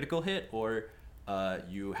land a critical hit or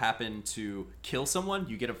you happen to kill someone,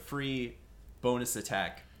 you get a free bonus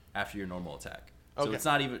attack after your normal attack. So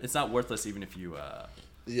it's not worthless even if you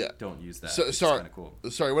don't use that. So, sorry, kind of cool.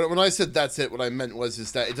 Sorry. When I said that's it, what I meant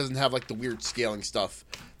is that it doesn't have like the weird scaling stuff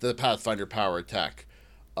that the Pathfinder power attack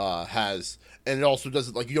has, and it also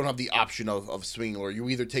doesn't, like, you don't have the option of swinging, or you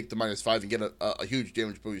either take the -5 and get a huge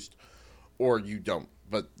damage boost, or you don't.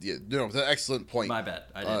 But yeah, no, that's an excellent point. My bad.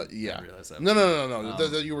 I didn't realize that. No.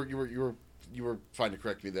 You were fine to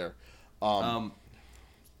correct me there.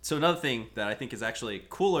 So another thing that I think is actually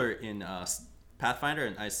cooler in Pathfinder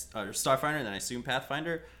and Starfinder, and then I assume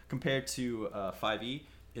Pathfinder, compared to 5e,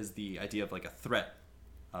 is the idea of like a threat.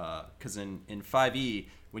 Because in 5e,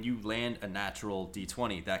 when you land a natural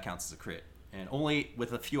d20, that counts as a crit, and only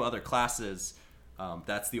with a few other classes,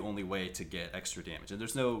 that's the only way to get extra damage. And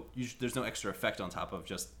there's no extra effect on top of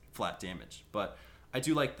just flat damage. But I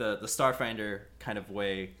do like the Starfinder kind of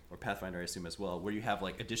way, or Pathfinder I assume as well, where you have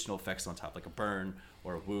like additional effects on top, like a burn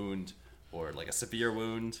or a wound or like a severe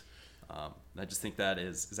wound. I just think that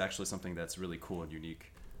is actually something that's really cool and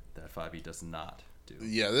unique that 5e does not do.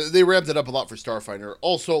 Yeah, they ramped it up a lot for Starfinder.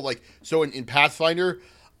 Also, like, so in Pathfinder,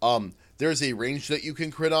 there's a range that you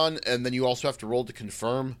can crit on, and then you also have to roll to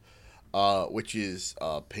confirm, which is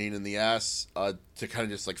a pain in the ass to kind of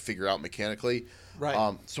just like figure out mechanically.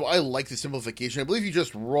 Right. So I like the simplification. I believe you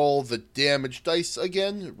just roll the damage dice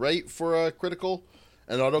again, right, for a critical,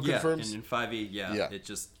 and auto confirms. Yeah, and in 5e, it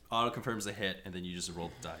just auto confirms a hit, and then you just roll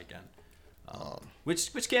the die again,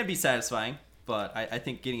 which can be satisfying. But I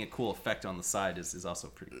think getting a cool effect on the side is also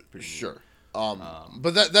pretty sure. Neat.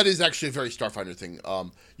 But that is actually a very Starfinder thing.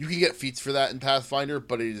 You can get feats for that in Pathfinder,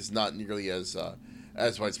 but it is not nearly as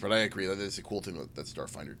widespread. I agree, that is a cool thing that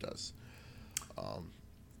Starfinder does.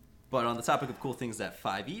 But on the topic of cool things that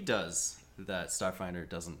 5e does that Starfinder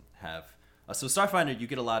doesn't have, so Starfinder, you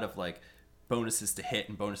get a lot of like bonuses to hit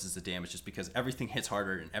and bonuses to damage, just because everything hits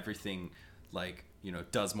harder and everything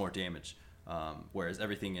does more damage. Whereas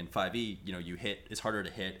everything in 5e, you hit, it's harder to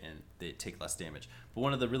hit and they take less damage. But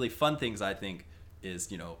one of the really fun things I think is,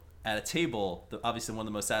 at a table, obviously one of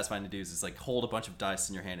the most satisfying to do is like hold a bunch of dice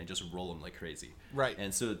in your hand and just roll them like crazy. Right.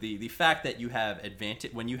 And so the fact that you have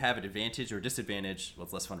advantage, when you have an advantage or disadvantage, well,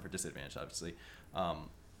 it's less fun for disadvantage, obviously.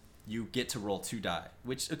 You get to roll 2 die,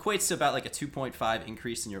 which equates to about like a 2.5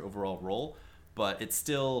 increase in your overall roll, but it's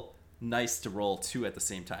still nice to roll 2 at the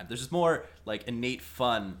same time. There's just more like innate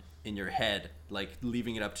fun in your head, like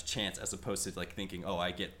leaving it up to chance, as opposed to like thinking, oh,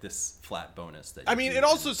 I get this flat bonus. I mean, it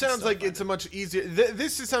also sounds like it's a much easier.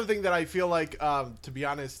 This is something that I feel like, to be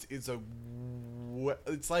honest, it's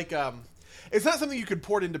like It's not something you could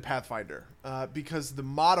port into Pathfinder because the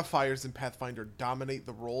modifiers in Pathfinder dominate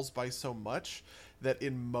the rolls by so much that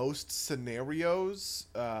in most scenarios,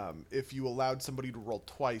 if you allowed somebody to roll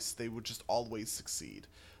twice, they would just always succeed.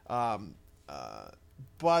 The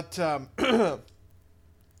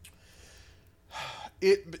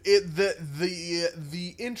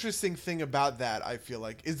interesting thing about that, I feel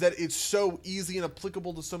like, is that it's so easy and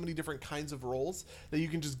applicable to so many different kinds of roles that you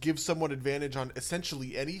can just give someone advantage on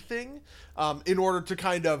essentially anything in order to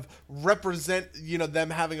kind of represent, them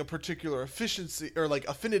having a particular efficiency or like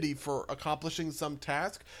affinity for accomplishing some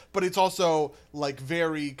task. But it's also like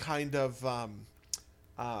very kind of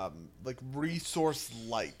like resource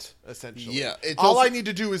light, essentially. Yeah. All I need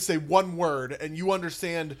to do is say one word and you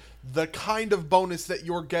understand the kind of bonus that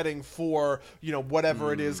you're getting for,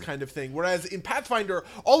 whatever it is kind of thing. Whereas in Pathfinder,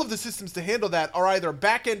 all of the systems to handle that are either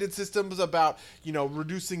back-ended systems about,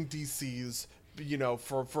 reducing DCs,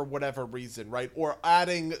 for whatever reason, right? Or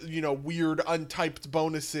adding, weird untyped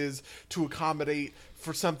bonuses to accommodate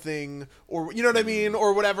for something, or you know what I mean,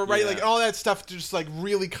 or whatever, right? Yeah. Like all that stuff just like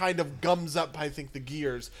really kind of gums up, I think, the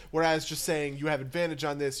gears. Whereas just saying you have advantage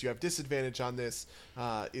on this, you have disadvantage on this,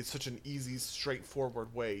 is such an easy,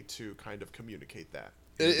 straightforward way to kind of communicate that.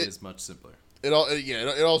 It is much simpler. It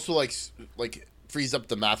also like frees up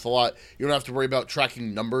the math a lot. You don't have to worry about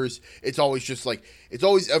tracking numbers. It's always just it's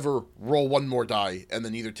always ever roll one more die and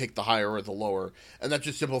then either take the higher or the lower, and that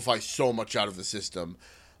just simplifies so much out of the system.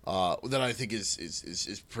 That I think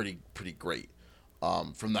is pretty great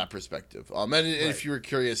from that perspective. And if you were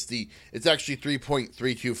curious, it's actually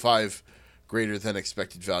 3.325 greater than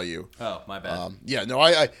expected value. Oh, my bad.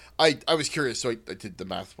 I was curious, so I did the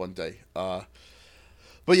math one day. But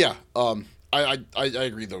yeah, I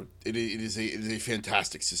agree though. It is a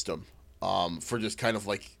fantastic system for just kind of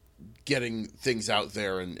like getting things out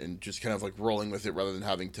there and just kind of like rolling with it rather than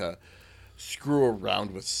having to screw around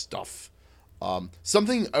with stuff.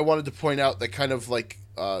 Something I wanted to point out that kind of like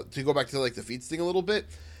to go back to like the feats thing a little bit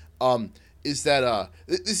is that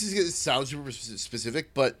it sounds super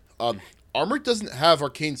specific, but armor doesn't have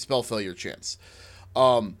arcane spell failure chance.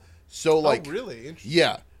 So like really interesting.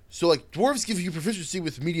 Yeah. So like dwarves give you proficiency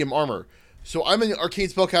with medium armor. So I'm an arcane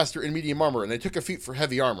spellcaster in medium armor, and I took a feat for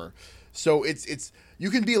heavy armor. So it's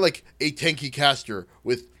you can be like a tanky caster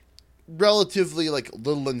with relatively like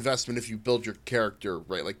little investment if you build your character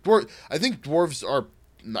right. Like I think their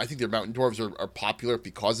mountain dwarves are popular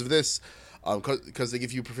because of this, because they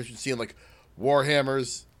give you proficiency in like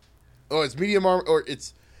warhammers. Oh, it's medium armor, or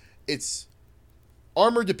it's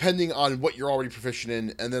armor depending on what you're already proficient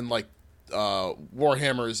in, and then like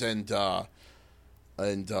warhammers and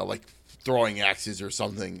like throwing axes or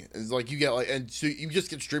something. It's like you get like, and so you just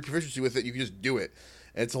get straight proficiency with it. You can just do it,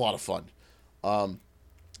 and it's a lot of fun.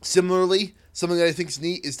 Similarly, something that I think is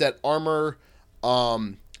neat is that armor,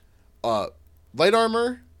 light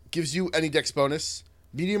armor gives you any dex bonus.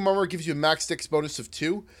 Medium armor gives you a max dex bonus of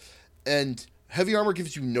 2, and heavy armor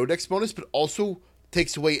gives you no dex bonus, but also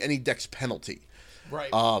takes away any dex penalty.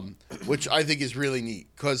 Right. Which I think is really neat,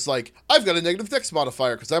 because like I've got a negative dex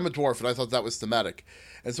modifier because I'm a dwarf, and I thought that was thematic,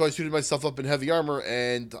 and so I suited myself up in heavy armor,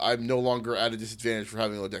 and I'm no longer at a disadvantage for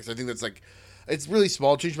having low dex. I think that's like, it's really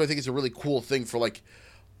small change, but I think it's a really cool thing for like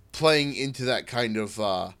playing into that kind of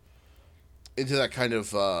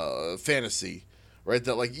fantasy, right?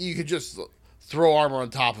 That like you could just throw armor on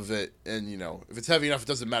top of it, and if it's heavy enough, it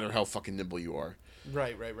doesn't matter how fucking nimble you are.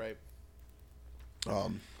 Right.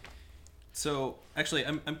 So actually,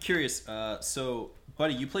 I'm curious. So,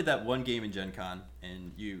 buddy, you played that one game in Gen Con,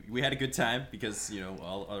 and we had a good time because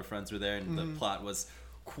all our friends were there, and the plot was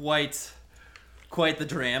quite the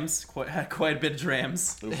drams, had quite a bit of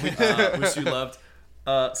drams, which you loved.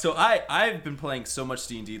 So I've been playing so much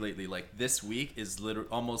D&D lately. Like this week is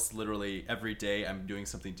almost literally every day I'm doing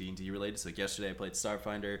something D&D related. So like yesterday I played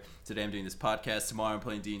Starfinder. Today I'm doing this podcast. Tomorrow I'm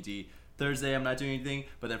playing D&D. Thursday I'm not doing anything,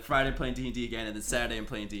 but then Friday I'm playing D&D again, and then Saturday I'm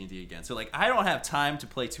playing D&D again. So like I don't have time to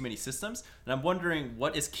play too many systems, and I'm wondering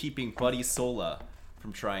what is keeping Buddy Sola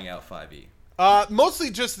from trying out 5e.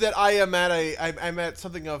 Mostly just that I'm at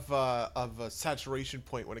something of a saturation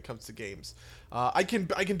point when it comes to games. I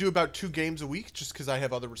can do about 2 games a week just because I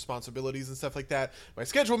have other responsibilities and stuff like that. My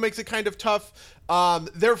schedule makes it kind of tough.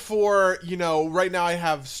 Therefore, right now I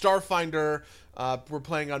have Starfinder. We're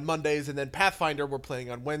playing on Mondays, and then Pathfinder we're playing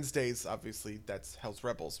on Wednesdays. Obviously, that's Hell's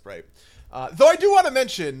Rebels, right? Though I do want to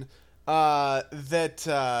mention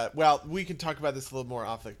that, we can talk about this a little more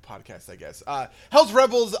off the podcast, I guess. Hell's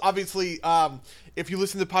Rebels, obviously, if you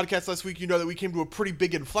listened to the podcast last week, you know that we came to a pretty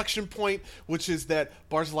big inflection point, which is that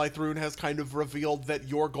Barzillai Thrun has kind of revealed that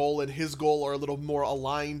your goal and his goal are a little more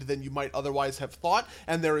aligned than you might otherwise have thought,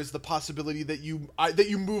 and there is the possibility that you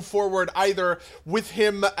move forward either with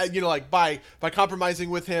him, like by compromising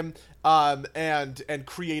with him, and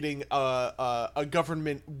creating a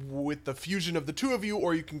government with the fusion of the two of you,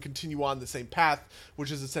 or you can continue on the same path,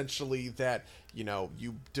 which is essentially that,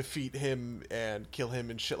 you defeat him and kill him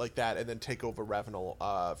and shit like that, and then take over Ravenel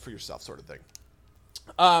for yourself, sort of thing.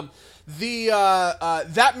 That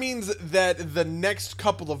means that the next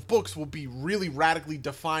couple of books will be really radically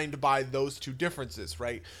defined by those two differences,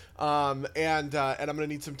 right? And I'm gonna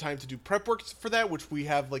need some time to do prep work for that, which we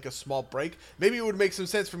have like a small break. Maybe it would make some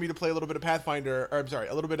sense for me to play a little bit of Pathfinder, or I'm sorry,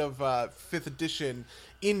 a little bit of 5th edition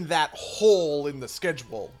in that hole in the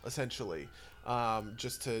schedule, essentially.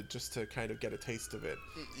 Just to kind of get a taste of it.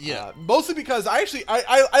 Yeah. Mostly because I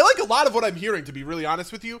like a lot of what I'm hearing, to be really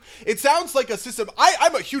honest with you. It sounds like a system.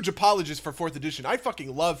 I'm a huge apologist for 4th edition. I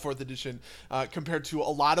fucking love 4th edition compared to a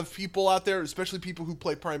lot of people out there, especially people who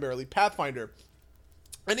play primarily Pathfinder.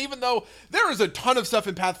 And even though there is a ton of stuff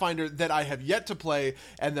in Pathfinder that I have yet to play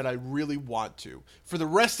and that I really want to, for the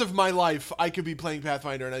rest of my life, I could be playing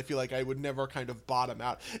Pathfinder and I feel like I would never kind of bottom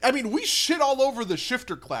out. I mean, we shit all over the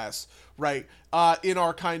Shifter class, right, in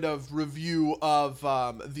our kind of review of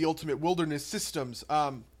the Ultimate Wilderness systems.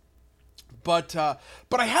 But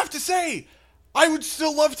I have to say, I would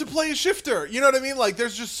still love to play a Shifter. You know what I mean? Like,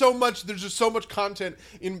 there's just so much content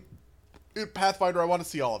in Pathfinder. I want to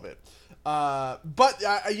see all of it. But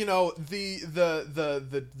the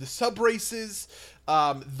sub races,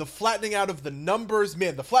 the flattening out of the numbers,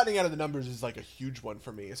 man, the flattening out of the numbers is like a huge one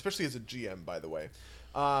for me, especially as a GM, by the way.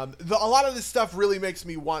 A lot of this stuff really makes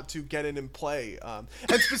me want to get in and play. And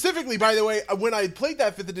specifically, by the way, when I played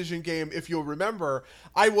that 5th edition game, if you'll remember,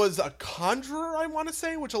 I was a conjurer, I want to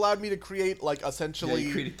say, which allowed me to create, like, essentially... Yeah,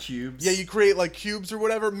 you created cubes. Yeah, you create, like, cubes or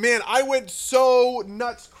whatever. Man, I went so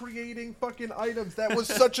nuts creating fucking items. That was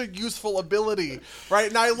such a useful ability, right?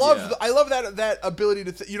 And I love that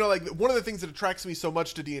ability to... like, one of the things that attracts me so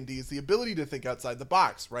much to D&D is the ability to think outside the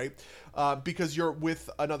box, right? Because you're with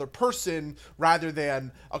another person rather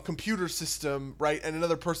than a computer system, right? And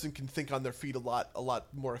another person can think on their feet a lot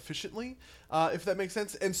more efficiently, if that makes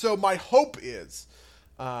sense. And so my hope is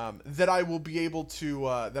that I'll be able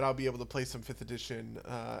to play some 5th edition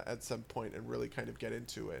at some point and really kind of get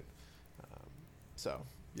into it. So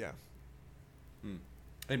yeah.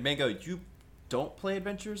 And Mango, you don't play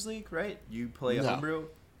Adventurers League, right? You play a homebrew.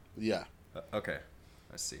 Yeah. Okay,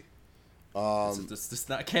 I see. I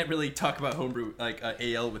can't really talk about homebrew like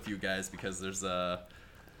AL with you guys because there's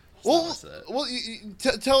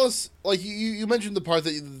tell us, like, you mentioned the part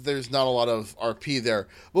that there's not a lot of RP there,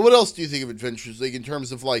 but what else do you think of Adventures League in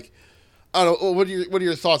terms of, like, I don't know, what are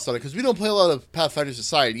your thoughts on it? Because we don't play a lot of Pathfinder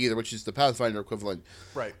Society either, which is the Pathfinder equivalent,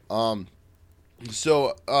 right? And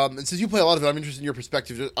since you play a lot of it, I'm interested in your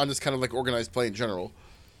perspective on this kind of like organized play in general.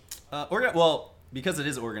 Because it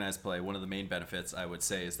is organized play, one of the main benefits, I would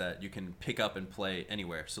say, is that you can pick up and play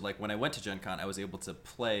anywhere. So, like, when I went to Gen Con, I was able to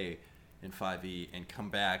play in 5e and come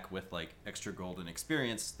back with, like, extra golden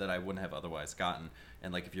experience that I wouldn't have otherwise gotten.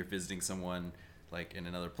 And, like, if you're visiting someone, like, in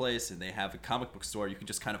another place and they have a comic book store, you can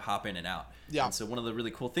just kind of hop in and out. Yeah. And so one of the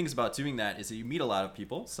really cool things about doing that is that you meet a lot of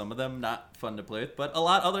people, some of them not fun to play with, but a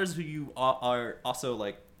lot others who you are also,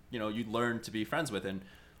 like, you learn to be friends with. And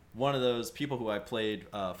one of those people who I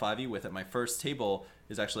played 5e with at my first table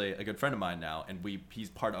is actually a good friend of mine now, and he's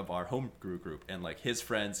part of our homebrew group, and like his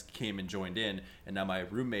friends came and joined in, and now my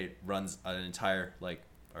roommate runs an entire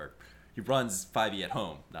he runs 5e at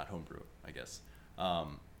home, not homebrew, I guess,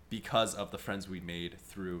 because of the friends we made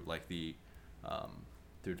through like the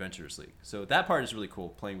through Adventurers League. So that part is really cool,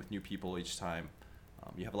 playing with new people each time.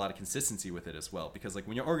 You have a lot of consistency with it as well, because like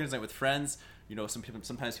when you're organizing it with friends,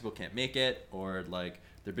 sometimes people can't make it, or like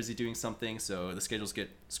they're busy doing something, so the schedules get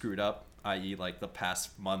screwed up, i.e. like the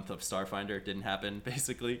past month of Starfinder didn't happen,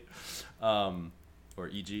 basically, or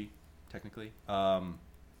EG, technically. But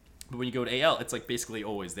when you go to AL, it's like basically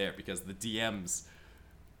always there, because the DMs,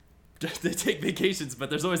 they take vacations, but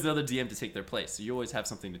there's always another DM to take their place, so you always have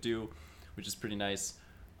something to do, which is pretty nice.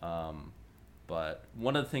 But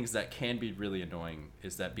one of the things that can be really annoying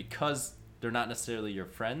is that because they're not necessarily your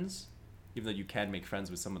friends, even though you can make friends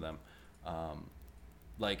with some of them,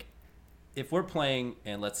 like if we're playing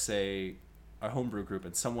and let's say our homebrew group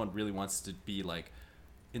and someone really wants to be like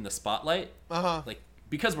in the spotlight, like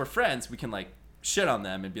because we're friends, we can like shit on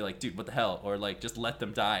them and be like, dude, what the hell? Or like just let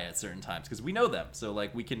them die at certain times because we know them. So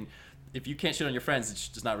like we can, if you can't shit on your friends, it's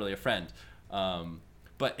just not really a friend.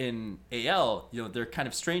 But in AL, they're kind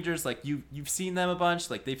of strangers. Like you've seen them a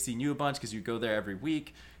bunch, like they've seen you a bunch because you go there every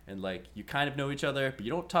week, and like you kind of know each other, but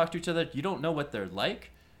you don't talk to each other. You don't know what they're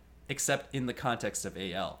like, except in the context of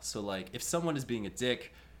AL. So like if someone is being a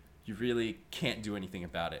dick, you really can't do anything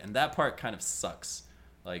about it, and that part kind of sucks.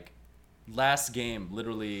 Like last game,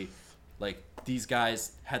 literally, like these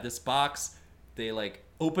guys had this box. They like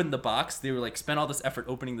opened the box. They were like spent all this effort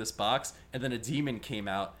opening this box, and then a demon came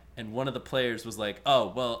out, and one of the players was like,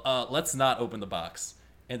 "Oh well, let's not open the box."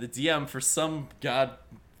 And the DM, for some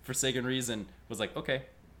god-forsaken reason, was like, "Okay."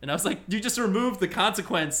 And I was like, "You just removed the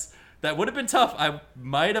consequence. That would have been tough. I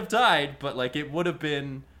might have died, but like it would have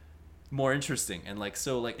been more interesting." And like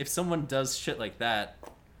so, like if someone does shit like that,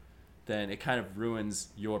 then it kind of ruins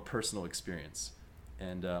your personal experience.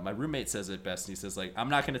 And my roommate says it best, and he says, like, I'm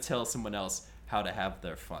not going to tell someone else how to have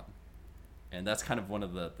their fun. And that's kind of one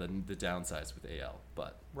of the downsides with AL.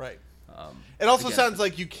 But right. It also sounds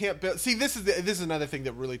like you can't build... See, this is another thing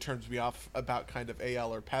that really turns me off about kind of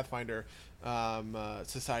AL or Pathfinder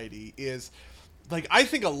society is, like, I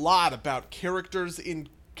think a lot about characters in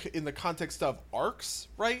the context of arcs,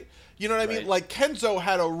 right? You know what I mean? Like, Kenzo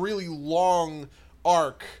had a really long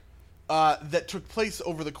arc that took place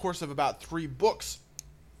over the course of about 3 books,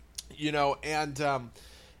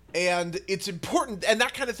 and it's important, and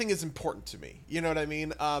that kind of thing is important to me. You know what I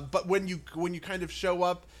mean? But when you kind of show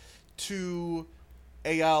up to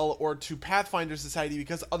AL or to Pathfinder Society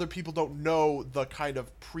because other people don't know the kind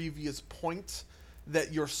of previous point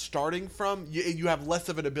that you're starting from, you have less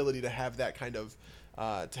of an ability to have that kind of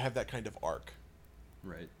arc.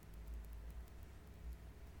 Right.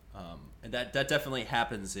 And that definitely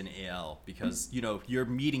happens in AL because you're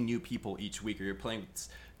meeting new people each week, or you're playing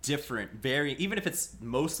different, even if it's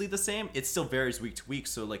mostly the same, it still varies week to week.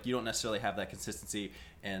 So like you don't necessarily have that consistency,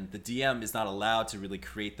 and the DM is not allowed to really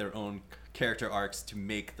create their own character arcs to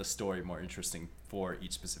make the story more interesting for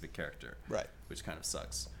each specific character. Right. Which kind of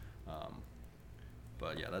sucks.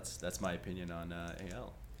 But yeah, that's my opinion on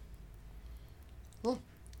AL.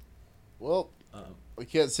 Well, I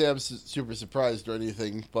can't say I'm super surprised or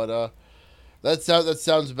anything, but that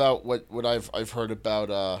sounds about what I've heard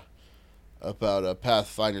about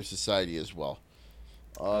Pathfinder Society as well.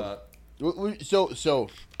 So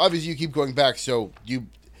obviously you keep going back. So you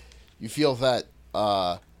feel that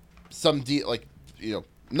some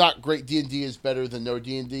not great D&D is better than no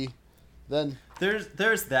D&D. Then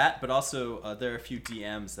there's that, but also there are a few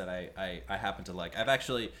DMs that I happen to like. I've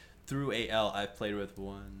actually through AL I've played with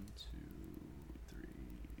 1, 2, 3,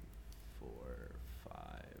 4, 5,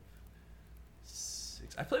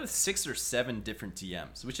 6. I played with 6 or 7 different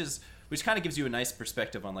DMs, which kind of gives you a nice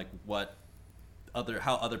perspective on like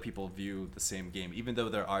how other people view the same game, even though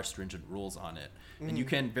there are stringent rules on it. Mm-hmm. And you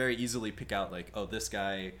can very easily pick out like, oh, this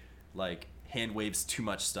guy like hand waves too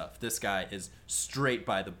much stuff. This guy is straight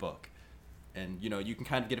by the book. And you can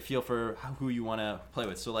kind of get a feel for who you want to play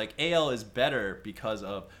with. So like AL is better because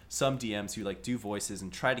of some DMs who like do voices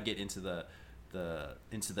and try to get into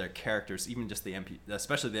into their characters, even just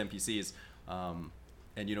especially the NPCs,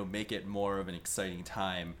 and make it more of an exciting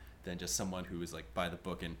time than just someone who is like by the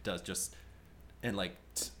book and does just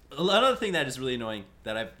another thing that is really annoying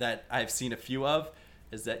that I've seen a few of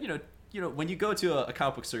is that when you go to a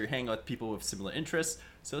comic book store, you're hanging out with people with similar interests.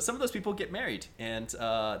 So some of those people get married, and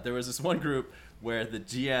there was this one group where the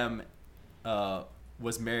GM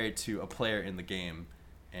was married to a player in the game,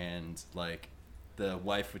 and like the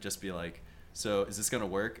wife would just be like, "So is this gonna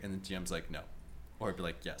work?" And the GM's like, "No," or it'd be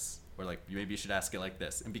like, "Yes," or like, "Maybe you should ask it like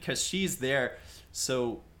this." And because she's there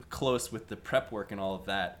so close with the prep work and all of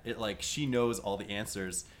that, it like she knows all the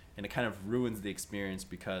answers, and it kind of ruins the experience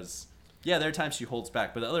because. Yeah, there are times she holds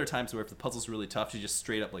back, but there are other times where if the puzzle's really tough, she just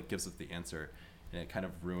straight up like gives up the answer, and it kind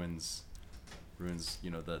of ruins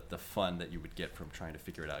the fun that you would get from trying to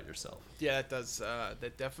figure it out yourself. Yeah, that does.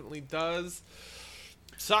 That definitely does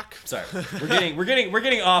suck. Sorry, we're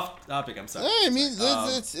getting off topic. I'm sorry. I mean,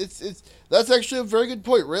 it's that's actually a very good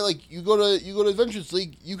point, right? Like you go to Adventures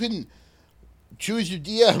League, you can choose your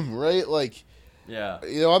DM, right? Like. Yeah.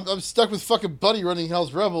 I'm stuck with fucking Buddy running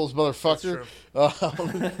Hell's Rebels, motherfucker.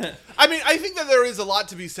 I mean, I think that there is a lot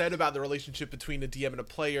to be said about the relationship between a DM and a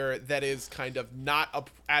player that is kind of not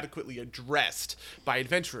adequately addressed by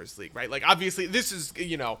Adventurers League, right? Like, obviously, this is,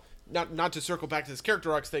 not to circle back to this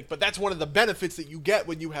character arcs thing, but that's one of the benefits that you get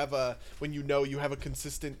when you have a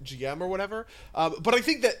consistent GM or whatever. But I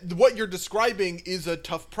think that what you're describing is a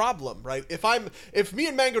tough problem, right? If me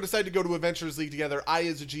and Mango decide to go to Adventurers League together, I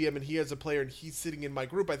as a GM and he as a player, and he's sitting in my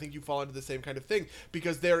group, I think you fall into the same kind of thing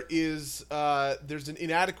because there's an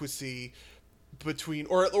inadequacy between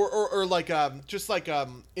or like just like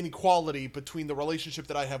inequality between the relationship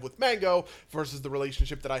that I have with Mango versus the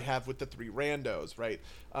relationship that I have with the three randos, right?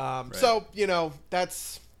 Right. So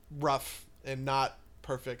that's rough and not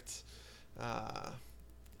perfect,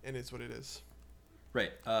 and it's what it is.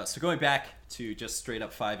 Right. So going back to just straight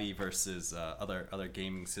up 5e versus other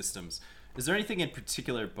gaming systems, is there anything in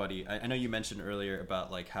particular, Buddy? I know you mentioned earlier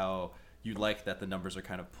about like how you like that the numbers are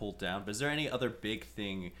kind of pulled down, but is there any other big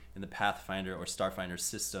thing in the Pathfinder or Starfinder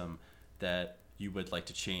system that you would like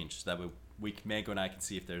to change so that Mango and I can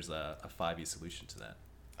see if there's a 5e solution to that?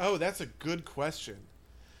 Oh, that's a good question.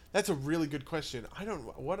 That's a really good question. I don't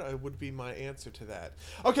know what would be my answer to that.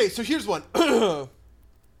 Okay, so here's one.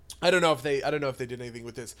 I don't know if they did anything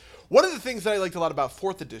with this. One of the things that I liked a lot about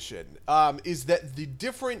 4th edition is that the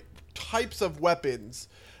different types of weapons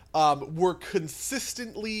were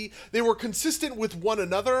consistent with one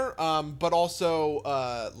another, but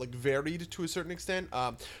also like varied to a certain extent.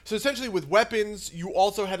 So essentially, with weapons, you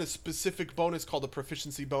also had a specific bonus called a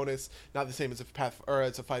proficiency bonus, not the same as as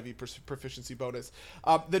a 5e proficiency bonus,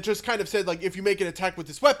 that just kind of said like if you make an attack with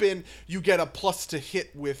this weapon, you get a plus to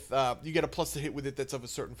hit with it that's of a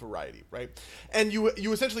certain variety, right? And you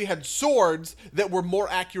essentially had swords that were more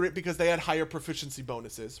accurate because they had higher proficiency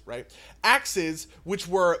bonuses, right? Axes, which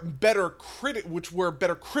were better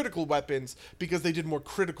critical weapons because they did more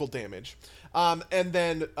critical damage, and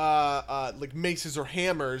then like maces or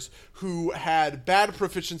hammers, who had bad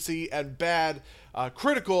proficiency and bad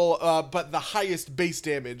critical, but the highest base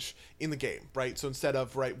damage in the game, right? So instead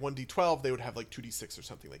of 1d12, they would have like 2d6 or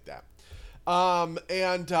something like that. And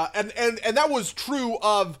that was true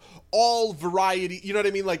of all variety. You know what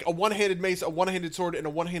I mean? Like a one-handed mace, a one-handed sword, and a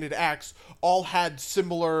one-handed axe all had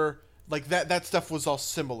similar. Like that stuff was all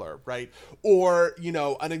similar, right? Or,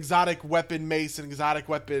 an exotic weapon mace, an exotic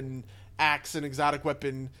weapon axe, an exotic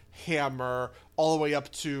weapon hammer, all the way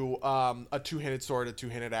up to a two-handed sword, a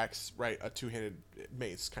two-handed axe, right? A two-handed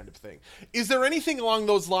mace kind of thing. Is there anything along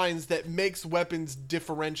those lines that makes weapons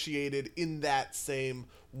differentiated in that same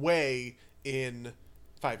way in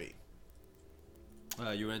 5e?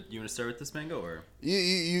 You want to start with this, Mango, or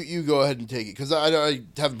you go ahead and take it, because I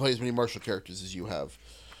haven't played as many martial characters as you have.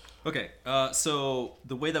 Okay, so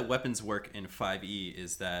the way that weapons work in 5e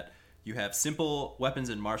is that you have simple weapons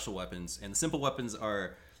and martial weapons, and the simple weapons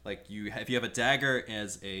are like if you have a dagger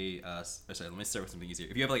as a let me start with something easier.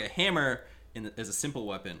 If you have like a hammer as a simple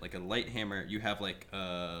weapon, like a light hammer, you have like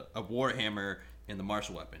a war hammer in the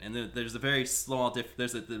martial weapon, and there's a very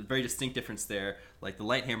there's a very distinct difference there. Like the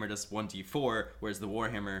light hammer does 1d4, whereas the war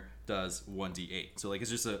hammer does 1d8. So like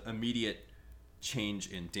it's just an immediate change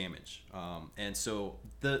in damage, and so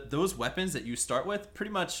those weapons that you start with,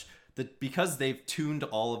 pretty much because they've tuned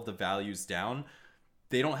all of the values down,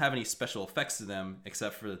 they don't have any special effects to them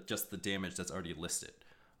except for just the damage that's already listed.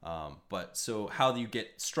 But so how you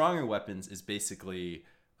get stronger weapons is basically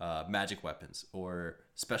magic weapons or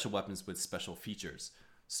special weapons with special features.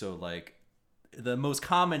 So like the most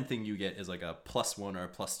common thing you get is like a +1 or a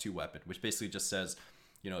 +2 weapon, which basically just says,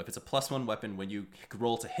 if it's a +1 weapon, when you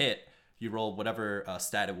roll to hit, you roll whatever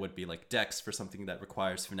stat it would be, like dex for something that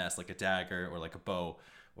requires finesse, like a dagger or like a bow,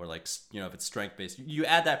 or like, if it's strength based, you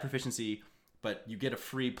add that proficiency, but you get a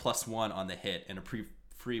free +1 on the hit and a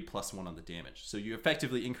free +1 on the damage. So you're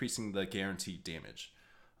effectively increasing the guaranteed damage.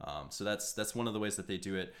 So that's one of the ways that they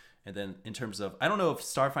do it. And then in terms of, I don't know if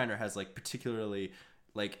Starfinder has like particularly,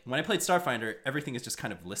 like when I played Starfinder, everything is just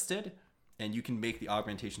kind of listed and you can make the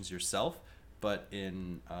augmentations yourself. But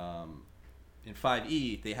in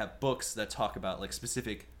 5e, they have books that talk about like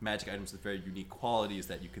specific magic items with very unique qualities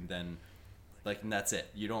that you can then, like, and that's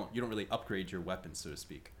it. You don't really upgrade your weapons, so to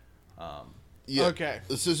speak. Yeah. Okay.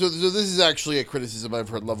 So this is actually a criticism I've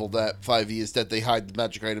heard leveled at 5e, is that they hide the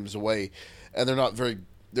magic items away, and they're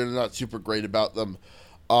not super great about them.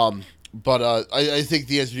 But I think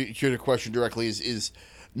the answer to your question directly is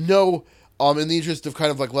no. In the interest of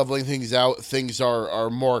kind of like leveling things out, things are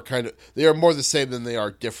more they are more the same than they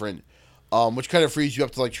are different. Which kind of frees you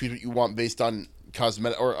up to like choose what you want based on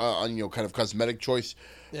cosmetic or on kind of cosmetic choice,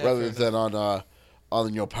 rather than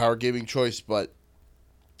on power gaming choice. But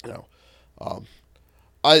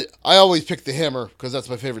I always pick the hammer because that's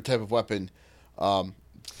my favorite type of weapon.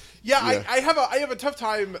 Yeah, I have a tough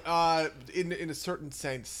time in a certain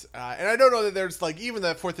sense, and I don't know that there's like even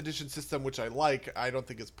the 4th edition system, which I like. I don't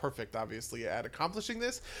think is perfect, obviously, at accomplishing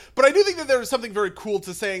this, but I do think that there is something very cool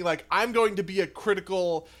to saying like I'm going to be a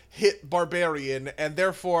critical hit barbarian, and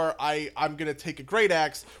therefore I'm going to take a great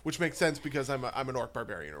axe, which makes sense because I'm an orc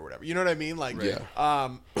barbarian or whatever. You know what I mean? Like,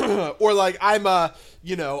 or like I'm a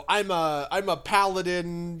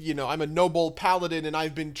paladin. You know, I'm a noble paladin, and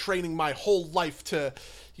I've been training my whole life to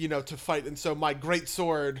fight, and so my great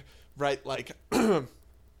sword, right? Like,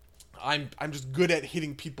 I'm just good at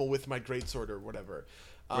hitting people with my great sword or whatever.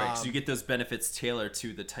 Right, so you get those benefits tailored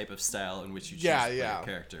to the type of style in which you choose to play your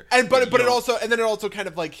character. And but it also kind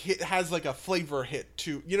of like has like a flavor hit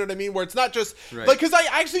too. You know what I mean? Where it's not just like, because I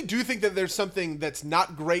actually do think that there's something that's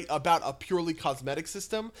not great about a purely cosmetic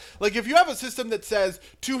system. Like if you have a system that says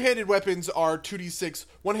 2-handed weapons are 2d6,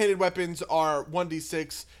 one-handed weapons are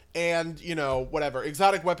 1d6, and whatever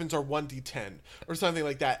exotic weapons are 1d10 or something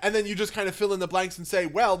like that, and then you just kind of fill in the blanks and say,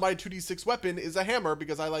 well, my 2d6 weapon is a hammer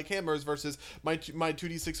because I like hammers versus my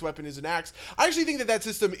 2d6 weapon is an axe. I actually think that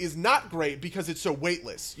system is not great because it's so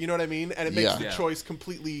weightless, you know what I mean, and it makes the choice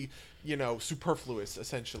completely superfluous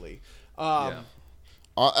essentially.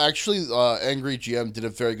 Actually, Angry GM did a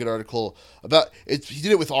very good article about it. He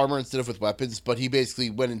did it with armor instead of with weapons, but he basically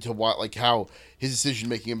went into how his decision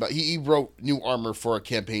making about. He wrote new armor for a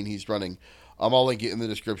campaign he's running. I'll link it in the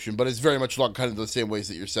description, but it's very much along kind of the same ways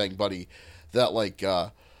that you're saying, buddy. You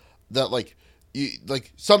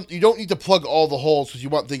don't need to plug all the holes because you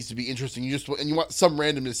want things to be interesting. You want some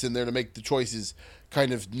randomness in there to make the choices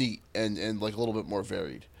kind of neat and like a little bit more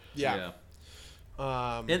varied. Yeah.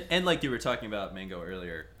 And like you were talking about Mango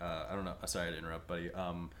earlier, I don't know. Sorry to interrupt, buddy.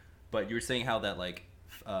 But you were saying how that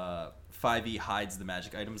 5e hides the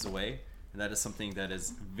magic items away, and that is something that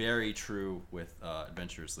is very true with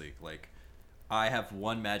Adventurers League. Like, I have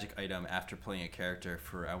one magic item after playing a character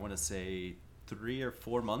for I want to say 3 or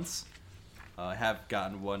 4 months. I have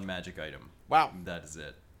gotten one magic item. Wow, that is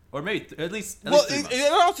it. Or maybe at least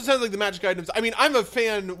it also sounds like the magic items. I mean, I'm a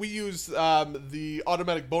fan. We use the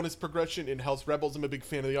automatic bonus progression in House Rebels. I'm a big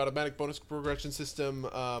fan of the automatic bonus progression system.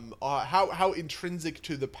 How intrinsic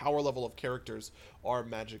to the power level of characters are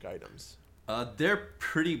magic items? They're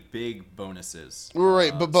pretty big bonuses.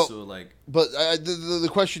 Right, the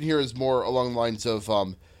question here is more along the lines of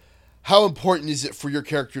how important is it for your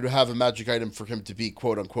character to have a magic item for him to be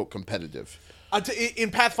quote unquote competitive?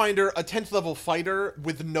 In Pathfinder, a 10th level fighter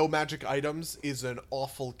with no magic items is an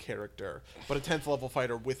awful character, but a 10th level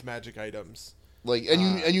fighter with magic items,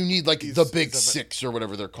 you need the big 6 or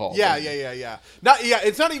whatever they're called. Yeah.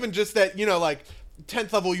 It's not even just that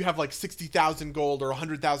 10th level you have 60,000 gold or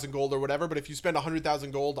 100,000 gold or whatever, but if you spend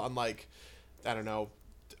 100,000 gold on I don't know,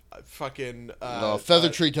 fucking feather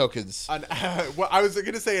tree tokens. I was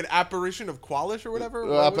gonna say an apparition of Qualish or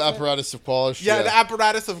whatever. Apparatus of Qualish. Yeah, the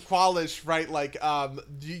apparatus of Qualish, right? Like,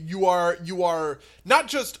 you are not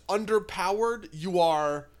just underpowered, you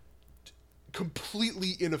are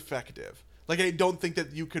completely ineffective. Like, I don't think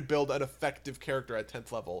that you could build an effective character at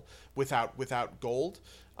 10th level without gold.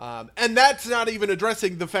 And that's not even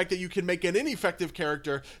addressing the fact that you can make an ineffective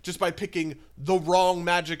character just by picking the wrong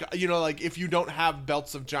magic, if you don't have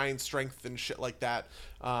belts of giant strength and shit like that,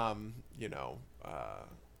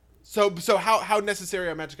 So how necessary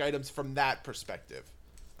are magic items from that perspective?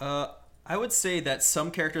 I would say that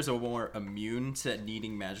some characters are more immune to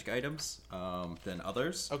needing magic items than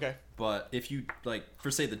others. Okay. But if you, for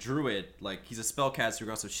say the druid, he's a spellcaster who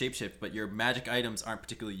can also shapeshift, but your magic items aren't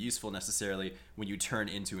particularly useful necessarily when you turn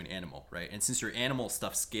into an animal, right? And since your animal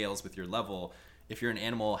stuff scales with your level, if you're an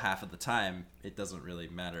animal half of the time, it doesn't really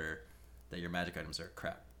matter that your magic items are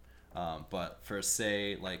crap. But for,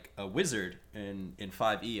 say, a wizard in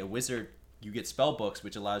 5e, a wizard, you get spell books,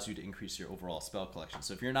 which allows you to increase your overall spell collection.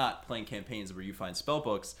 So if you're not playing campaigns where you find spell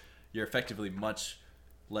books, you're effectively much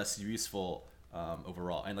less useful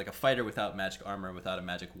overall. And a fighter without magic armor, without a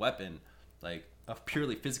magic weapon, a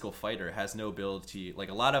purely physical fighter has no ability.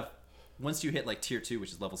 Once you hit tier 2,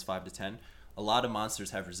 which is levels 5 to 10, a lot of monsters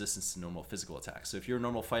have resistance to normal physical attacks. So if you're a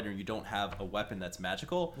normal fighter and you don't have a weapon that's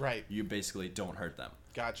magical, right, you basically don't hurt them.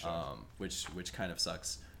 Gotcha. Which kind of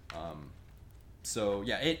sucks. So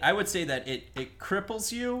yeah, I would say that it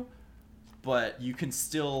cripples you, but you can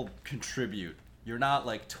still contribute. You're not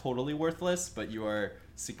totally worthless, but you are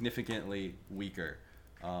significantly weaker.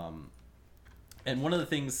 And one of the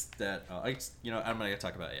things that I'm not gonna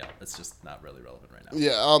talk about AL. It's just not really relevant right now.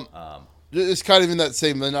 Yeah. it's kind of in that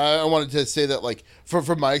same. And I wanted to say that, like,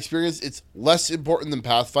 from my experience, it's less important than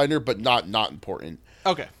Pathfinder, but not important.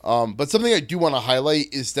 Okay. But something I do want to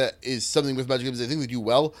highlight is something with magic items I think they do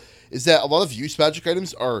well is that a lot of use magic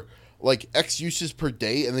items are like X uses per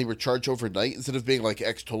day and they recharge overnight instead of being like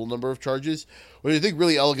X total number of charges, which I think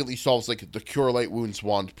really elegantly solves like the Cure Light Wounds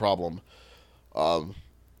wand problem.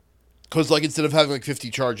 Because like instead of having like 50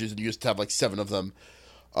 charges and you just have like 7 of them,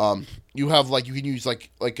 you have like you can use like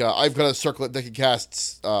I've got a circlet that can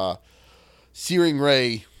cast Searing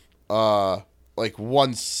Ray like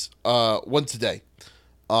once a day.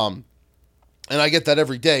 And I get that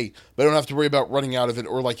every day, but I don't have to worry about running out of it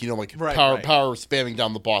or like power spamming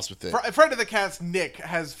down the boss with it. Friend of the cast, Nick,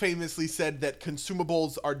 has famously said that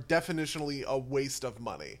consumables are definitionally a waste of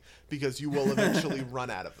money because you will eventually run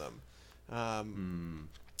out of them.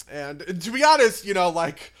 And to be honest,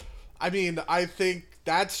 I think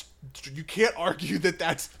you can't argue that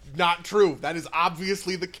that's not true. That is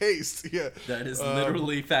obviously the case. Yeah. That is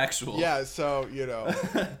literally factual. Yeah, so,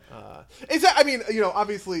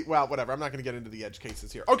 obviously, well, whatever. I'm not going to get into the edge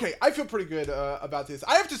cases here. Okay, I feel pretty good about this.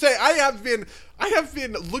 I have to say, I have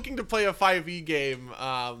been looking to play a 5e game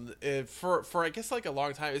for I guess like a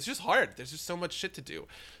long time. It's just hard. There's just so much shit to do.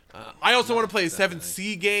 I also want to play a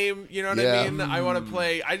 7C game, you know what I mean?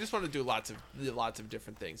 I just want to do lots of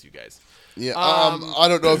different things, you guys. Yeah, I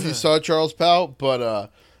don't know if you saw Charles Powell,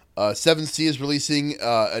 but 7C is releasing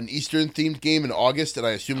an Eastern-themed game in August, and I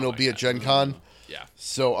assume it'll be at Gen Con. Yeah.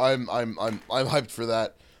 So I'm hyped for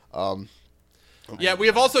that. Yeah, we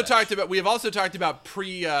have also talked about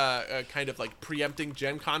kind of like preempting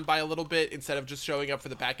Gen Con by a little bit instead of just showing up for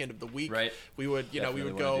the back end of the week. Right. We would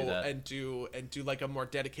go and do like a more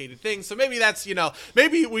dedicated thing. So maybe that's,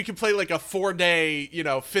 maybe we could play like a 4-day,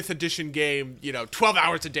 5th edition game, 12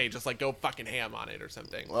 hours a day, just like go fucking ham on it or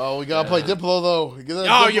something. Well, we gotta play Diplo though.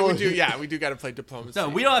 Yeah, we do. Yeah, we do gotta play Diplomacy. No,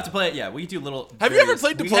 we don't have to play it. Yeah, we do little. Have you ever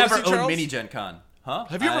played Diplomacy, We have our Charles? own mini Gen Con. Huh?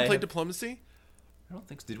 Have you ever played Diplomacy? I don't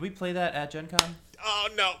think so. Did we play that at Gen Con? Oh,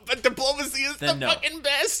 no. But Diplomacy is Then the no. fucking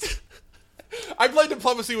best. I played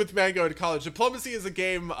Diplomacy with Mango in college. Diplomacy is a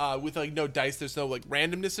game with, like, no dice. There's no, like,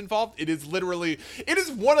 randomness involved. It is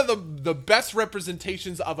one of the best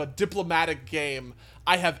representations of a diplomatic game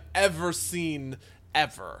I have ever seen,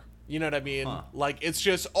 ever. You know what I mean? Huh. Like, it's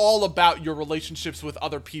just all about your relationships with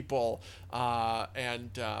other people. Are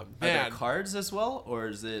there cards as well, or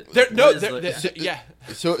is it? Yeah.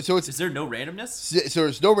 So is there no randomness? So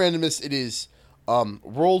there's no randomness. It is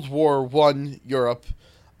World War I Europe,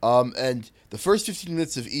 and the first 15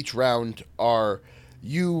 minutes of each round are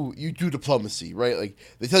you do diplomacy, right? Like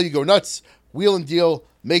they tell you go nuts, wheel and deal,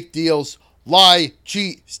 make deals, lie,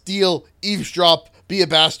 cheat, steal, eavesdrop, be a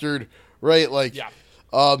bastard, right? Like yeah.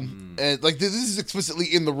 And like this is explicitly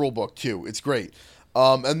in the rule book too. It's great.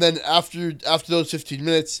 And then after those 15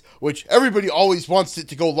 minutes, which everybody always wants it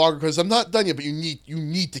to go longer because I'm not done yet, but you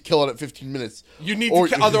need to kill it at 15 minutes. You need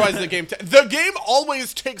to otherwise the game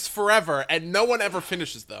always takes forever and no one ever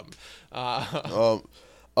finishes them.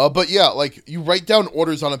 But yeah, like you write down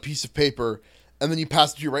orders on a piece of paper and then you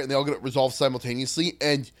pass it to your right and they all get resolved simultaneously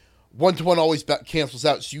and 1-to-1 always cancels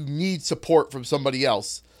out. So you need support from somebody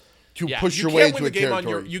else to push your way into a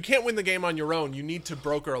territory. You can't win the game on your own. You need to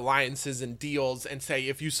broker alliances and deals and say,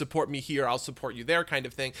 if you support me here, I'll support you there kind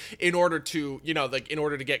of thing in order to, in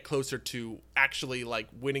order to get closer to actually like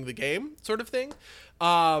winning the game sort of thing.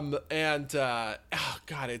 God,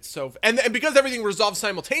 it's so, and because everything resolves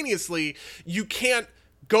simultaneously, you can't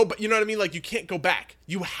go, you know what I mean? Like you can't go back.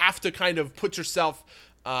 You have to kind of put yourself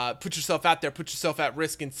out there, put yourself at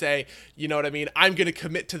risk and say, you know what I mean? I'm going to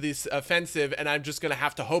commit to this offensive and I'm just going to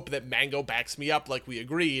have to hope that Mango backs me up like we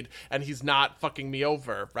agreed and he's not fucking me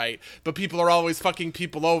over, right? But people are always fucking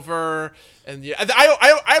people over. And yeah,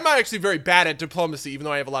 I'm actually very bad at diplomacy, even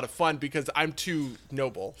though I have a lot of fun because I'm too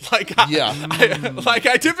noble. Like,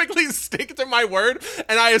 I typically stick to my word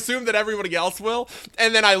and I assume that everybody else will.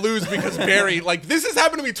 And then I lose because Barry, like this has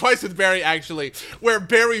happened to me twice with Barry actually, where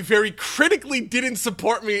Barry very critically didn't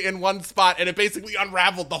support me in one spot and it basically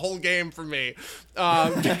unraveled the whole game for me.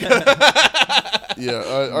 Our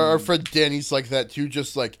friend Danny's like that too,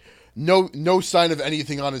 just like no sign of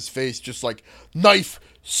anything on his face, just like knife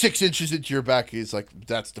 6 inches into your back. He's like,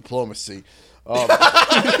 that's diplomacy. Yeah,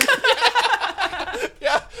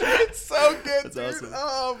 it's so good. That's dude. Awesome.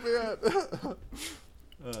 Oh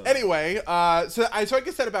man. Anyway, so I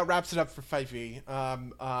guess that about wraps it up for 5e.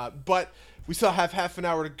 But we still have half an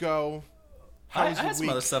hour to go. I had some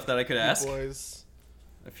other stuff that I could ask, boys.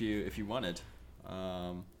 if you wanted.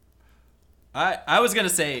 I was gonna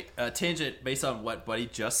say tangent based on what Buddy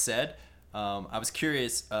just said. I was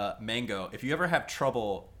curious, Mango, if you ever have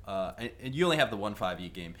trouble and you only have the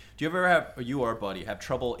 1.5e game. Do you ever have, or you or Buddy, have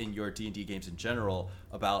trouble in your D&D games in general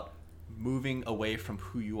about moving away from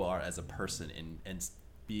who you are as a person and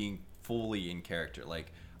being fully in character?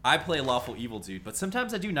 Like, I play a lawful evil dude, but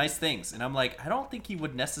sometimes I do nice things, and I'm like, I don't think he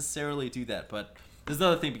would necessarily do that. But there's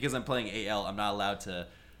another thing, because I'm playing AL, I'm not allowed to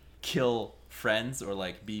kill friends or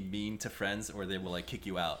like be mean to friends, or they will like kick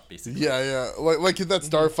you out, basically. Yeah, like in that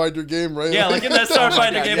Starfighter game, right? Yeah, like in that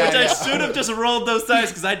Starfighter game, which I should have just rolled those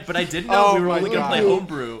dice, but I didn't know we were only gonna play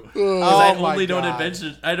homebrew, because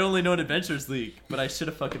I'd only known Adventures League, but I should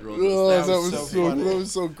have fucking rolled those dice. That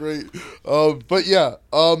was so great. But yeah,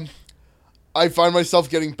 I find myself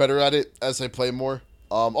getting better at it as I play more.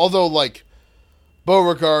 Although like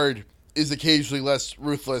Beauregard is occasionally less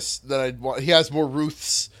ruthless than I'd want. He has more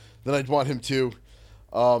Ruths than I'd want him to.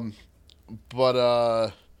 But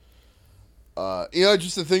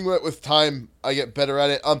just the thing with time, I get better at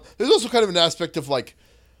it. There's also kind of an aspect of like,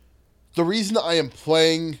 the reason I am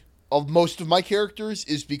playing most of my characters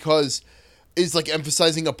is because it's like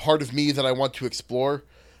emphasizing a part of me that I want to explore.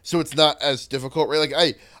 So it's not as difficult, right? Like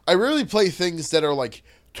I rarely play things that are like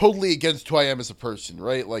totally against who I am as a person,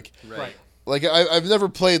 right? Like, right. Like I've never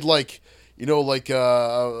played like, like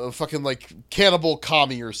a fucking like cannibal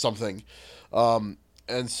commie or something, and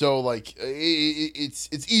so like it's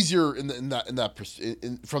easier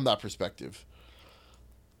from that perspective.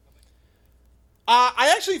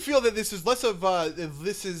 I actually feel that this is less of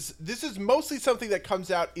this is mostly something that comes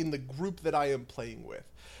out in the group that I am playing with.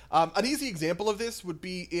 An easy example of this would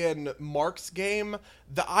be in Mark's game.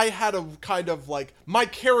 That I had a kind of like, my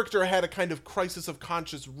character had a kind of crisis of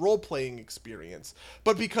conscience role-playing experience,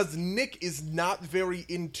 but because Nick is not very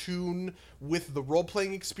in tune with the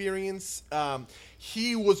role-playing experience,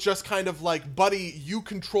 he was just kind of like, buddy, you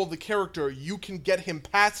control the character, you can get him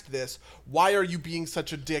past this, why are you being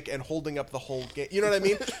such a dick and holding up the whole game? You know what I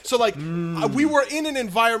mean? So like, we were in an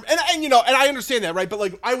environment, and I understand that, right? But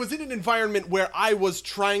like, I was in an environment where I was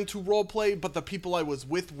trying to roleplay, but the people I was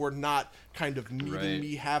with were not kind of meeting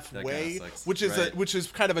me halfway, which is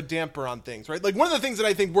kind of a damper on things, right? Like, one of the things that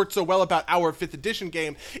I think worked so well about our 5th edition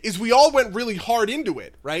game is we all went really hard into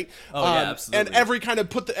it, right? Oh, yeah, absolutely. And everybody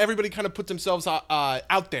kind of put themselves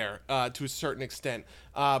out there to a certain extent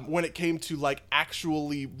when it came to like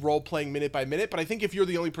actually role playing minute by minute. But I think if you're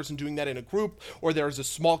the only person doing that in a group, or there's a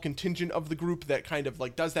small contingent of the group that kind of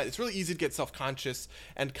like does that, it's really easy to get self-conscious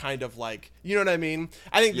and kind of like, you know what I mean?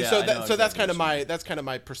 I think that's kind of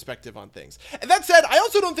my perspective on things. And that said, I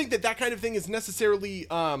also don't think that kind of thing is necessarily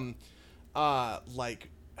like, I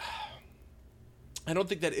don't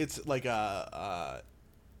think that it's like I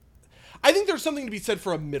think there's something to be said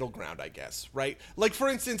for a middle ground, I guess, right? Like, for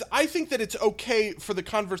instance, I think that it's okay for the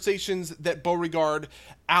conversations that Beauregard,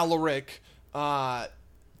 Alaric,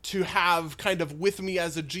 to have kind of with me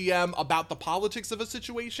as a GM about the politics of a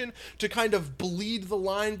situation, to kind of bleed the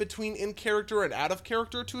line between in character and out of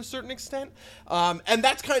character to a certain extent. And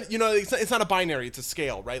that's kind of, it's not a binary, it's a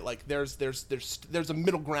scale, right? Like there's a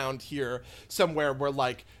middle ground here somewhere where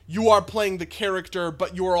like you are playing the character,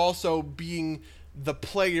 but you're also being the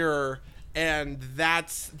player, and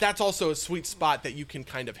that's also a sweet spot that you can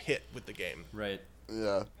kind of hit with the game. Right.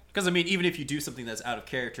 Yeah. Because I mean, even if you do something that's out of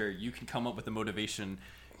character, you can come up with a motivation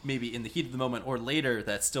maybe in the heat of the moment or later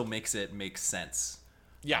that still makes it make sense.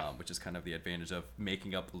 Yeah. Which is kind of the advantage of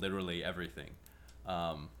making up literally everything.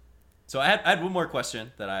 So I had one more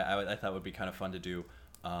question that I thought would be kind of fun to do,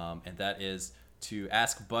 and that is to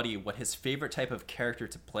ask Buddy what his favorite type of character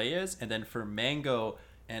to play is, and then for Mango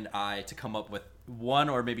and I to come up with one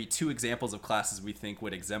or maybe two examples of classes we think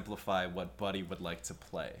would exemplify what Buddy would like to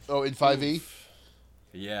play. Oh, in 5e?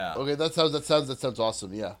 Yeah. Okay, that sounds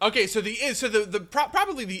awesome. Yeah. Okay, so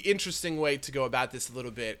probably the interesting way to go about this a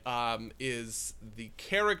little bit is the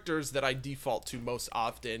characters that I default to most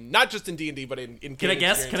often, not just in D&D, but in. Can I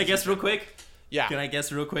guess real quick? Yeah. Can I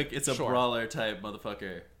guess real quick? It's a brawler type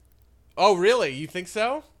motherfucker. Oh, really? You think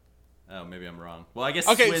so? Oh, maybe I'm wrong. Well, I guess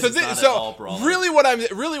okay. Swizz is not all brawler. Really, what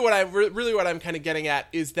I'm kind of getting at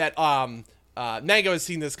is that Mango has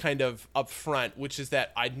seen this kind of up front, which is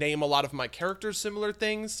that I name a lot of my characters similar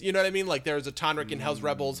things. You know what I mean? Like there's a Tonrik in Hell's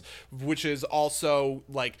Rebels, which is also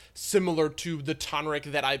like similar to the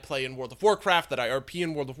Tonrik that I play in World of Warcraft, that I RP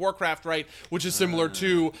in World of Warcraft, right? Which is similar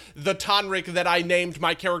to the Tonrik that I named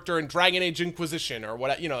my character in Dragon Age Inquisition or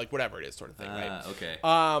what, like whatever it is, sort of thing, right? Okay.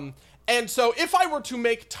 And so if I were to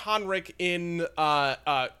make Tonrik in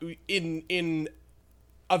a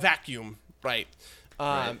vacuum, right?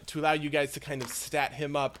 To allow you guys to kind of stat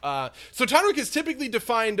him up. So Tonrik is typically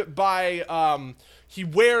defined by he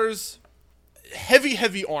wears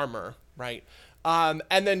heavy armor, right? and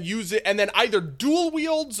then use it, and then either dual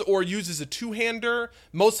wields or uses a two-hander.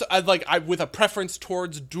 With a preference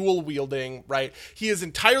towards dual wielding. Right, he is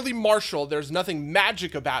entirely martial. There's nothing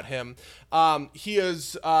magic about him. He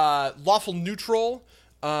is lawful neutral.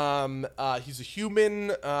 He's a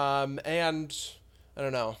human, and I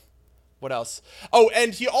don't know what else. Oh,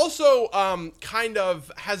 and he also kind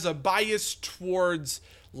of has a bias towards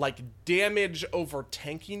like damage over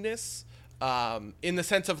tankiness, in the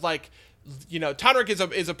sense of like, you know, Tonrik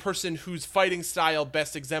is a person whose fighting style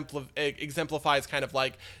best exemplifies kind of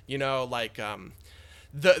like, you know, like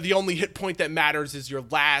the only hit point that matters is your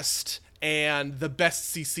last, and the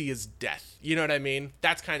best CC is death. You know what I mean?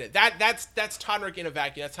 That's kind of that's Tonrik in a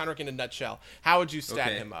vacuum. That's Tonrik in a nutshell. How would you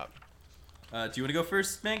stat him up? Do you want to go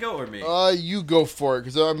first, Mango, or me? You go for it,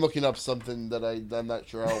 because I'm looking up something that I'm not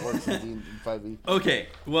sure how it works in 5e. Okay,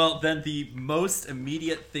 well, then the most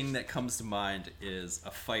immediate thing that comes to mind is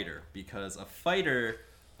a fighter, because a fighter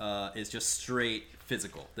is just straight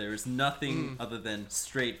physical. There's nothing other than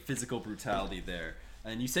straight physical brutality there.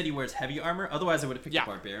 And you said he wears heavy armor, otherwise I would have picked a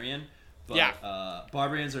barbarian. But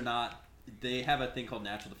barbarians are not... They have a thing called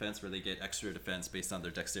natural defense where they get extra defense based on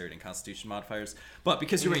their dexterity and constitution modifiers. But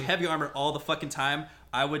because you're wearing heavy armor all the fucking time,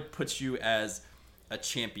 I would put you as a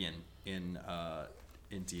champion in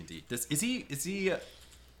D&D. Is he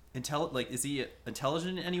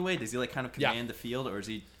intelligent in any way? Does he like kind of command the field, or is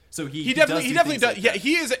he? So he definitely does. Yeah,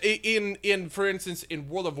 he is in for instance in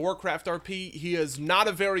World of Warcraft RP. He is not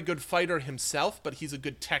a very good fighter himself, but he's a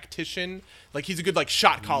good tactician. Like he's a good like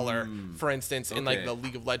shot caller, for instance, in like the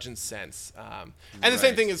League of Legends sense. And the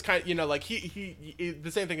same thing is kind of, you know, like he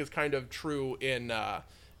the same thing is kind of true in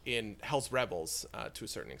Hell's Rebels to a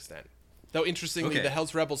certain extent. Though interestingly, the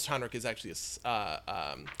Hell's Rebels Tonrik is actually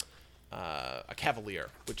a cavalier,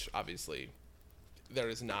 which obviously there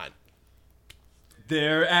is not.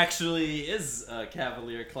 There actually is a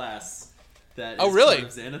Cavalier class that is really? part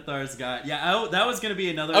of Xanathar's guy. Yeah, that was going to be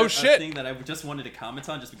another thing that I just wanted to comment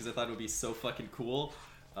on, just because I thought it would be so fucking cool.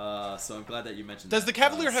 So I'm glad that you mentioned Does that. the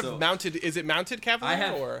Cavalier have mounted... Is it mounted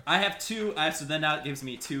Cavalier? I have two... So then now it gives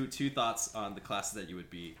me two thoughts on the classes that you would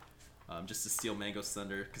be. Just to steal Mango's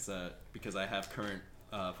thunder, because I have current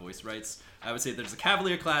voice rights. I would say there's a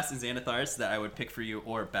Cavalier class in Xanathar's that I would pick for you,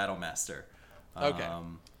 or Battlemaster. Okay.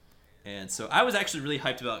 And so I was actually really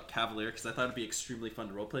hyped about Cavalier because I thought it'd be extremely fun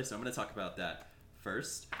to roleplay. So I'm going to talk about that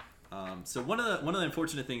first. So one of the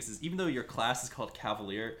unfortunate things is, even though your class is called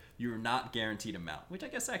Cavalier, you're not guaranteed a mount, which I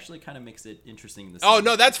guess actually kind of makes it interesting.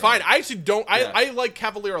 No, that's fine. I actually don't. Yeah. I like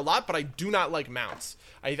Cavalier a lot, but I do not like mounts.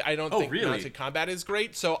 I don't think mounted combat is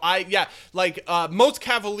great. So most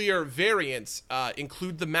Cavalier variants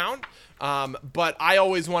include the mount, but I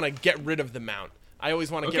always want to get rid of the mount. I always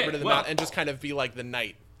want to get rid of the mount and just kind of be like the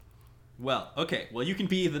knight. Well, okay. Well, you can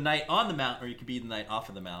be the knight on the mount, or you can be the knight off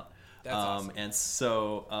of the mount. That's awesome. And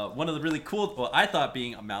so one of the really cool... Well, I thought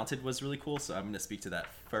being mounted was really cool, so I'm going to speak to that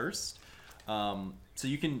first. So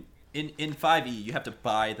you can... In 5e, you have to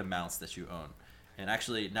buy the mounts that you own. And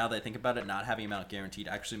actually, now that I think about it, not having a mount guaranteed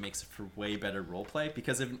actually makes it for way better roleplay,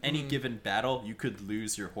 because in any given battle, you could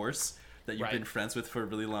lose your horse that you've been friends with for a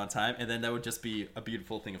really long time, and then that would just be a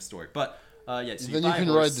beautiful thing of story. But, so then you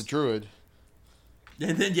can ride the druid.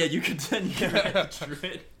 And then, you can ride the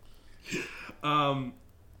druid.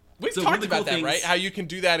 We've talked about that, right? How you can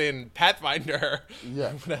do that in Pathfinder.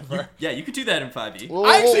 Yeah. Whatever. You could do that in 5e.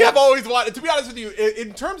 I actually have always wanted, to be honest with you,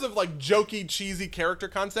 in terms of like jokey, cheesy character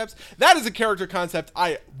concepts, that is a character concept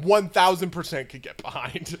I 1000% could get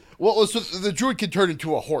behind. Well, so the druid can turn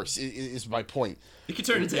into a horse, is my point. It can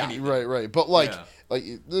turn into anything. Right. But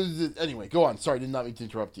anyway, go on. Sorry, did not mean to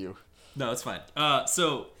interrupt you. No, it's fine.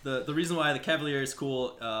 So the reason why the Cavalier is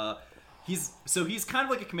cool, he's kind of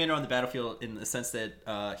like a commander on the battlefield in the sense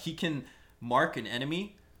that he can mark an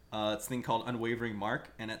enemy. It's a thing called Unwavering Mark,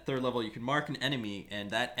 and at 3rd level you can mark an enemy, and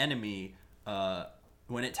that enemy,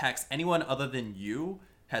 when it attacks anyone other than you,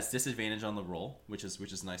 has disadvantage on the roll, which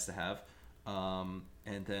is nice to have.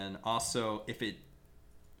 And then also if they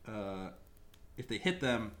hit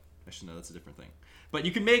them, actually no, that's a different thing. But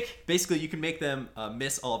you can make them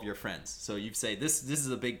miss all of your friends. So you say, this is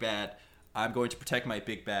a big bad. I'm going to protect my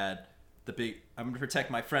big bad. I'm going to protect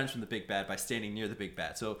my friends from the big bad by standing near the big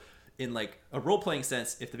bad. So in like a role-playing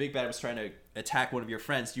sense, if the big bad was trying to attack one of your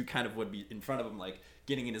friends, you kind of would be in front of him, like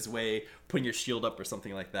getting in his way, putting your shield up or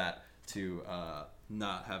something like that to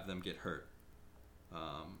not have them get hurt.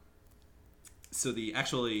 So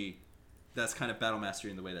that's kind of battle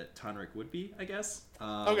mastery in the way that Tonrik would be, I guess.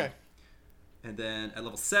 Okay. And then at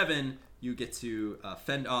level 7, you get to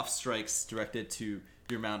fend off strikes directed to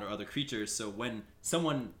your mount or other creatures. So when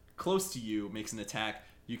someone close to you makes an attack,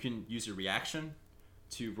 you can use your reaction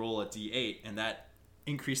to roll a d8, and that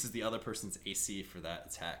increases the other person's AC for that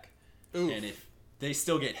attack. Oof. And if they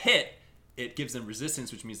still get hit, it gives them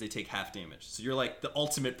resistance, which means they take half damage. So you're like the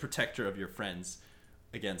ultimate protector of your friends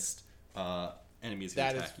against enemies who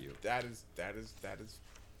attack you. That's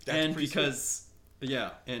and pretty because sweet.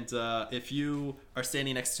 Yeah, and if you are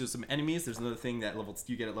standing next to some enemies, there's another thing that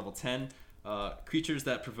you get at level 10. Creatures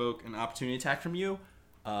that provoke an opportunity attack from you,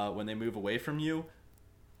 when they move away from you,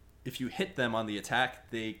 if you hit them on the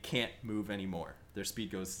attack, they can't move anymore. Their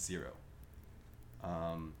speed goes to 0.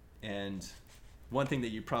 And one thing that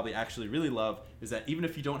you probably actually really love is that even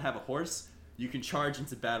if you don't have a horse, you can charge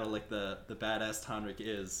into battle like the badass Tonrik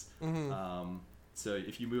is. Mm-hmm. So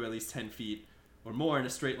if you move at least 10 feet or more in a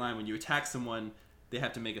straight line, when you attack someone, they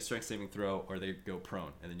have to make a strength saving throw or they go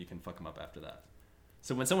prone, and then you can fuck them up after that.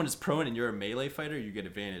 So when someone is prone and you're a melee fighter, you get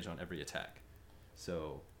advantage on every attack.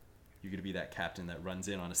 So you're going to be that captain that runs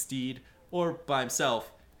in on a steed or by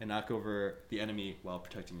himself and knock over the enemy while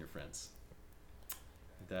protecting your friends.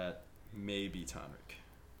 That may be Tonrik.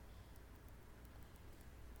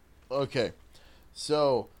 Okay.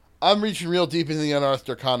 So I'm reaching real deep into the Unearthed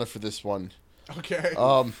Arcana for this one. Okay.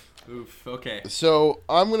 Oof, okay. So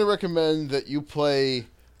I'm going to recommend that you play...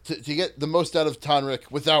 To get the most out of Tonrik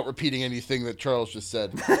without repeating anything that Charles just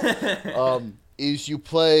said, is you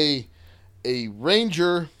play a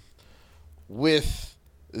ranger with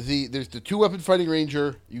there's the 2-weapon fighting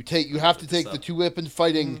ranger. You have to take the 2-weapon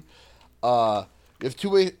fighting. You have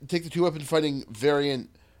to take the 2-weapon fighting variant,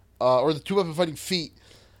 or the 2-weapon fighting feat.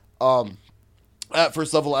 At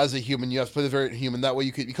first level as a human, you have to play the variant human. That way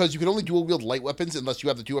because you can only dual wield light weapons unless you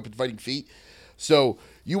have the 2-weapon fighting feat. So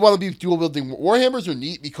you want to be dual wielding. Warhammers are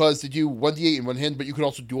neat because they do 1d8 in one hand, but you can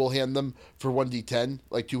also dual hand them for 1d10,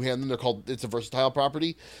 like two hand them. It's a versatile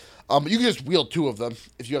property. But you can just wield 2 of them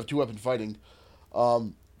if you have 2-weapon fighting.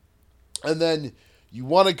 And then you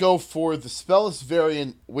want to go for the Spellist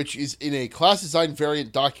variant, which is in a class design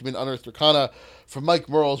variant document, Unearthed Arcana, from Mike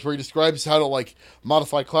Mearls, where he describes how to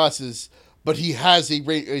modify classes. But he has a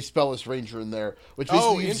Spellist Ranger in there, which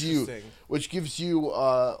basically gives you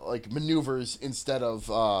maneuvers instead of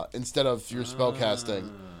your spellcasting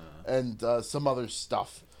and some other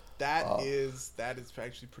stuff. That is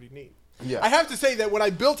actually pretty neat. Yeah. I have to say that when I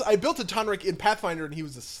built a Tonrik in Pathfinder, and he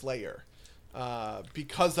was a Slayer,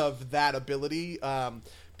 because of that ability,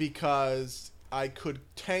 because I could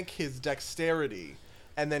tank his dexterity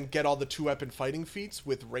and then get all the 2-weapon fighting feats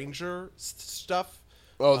with Ranger stuff.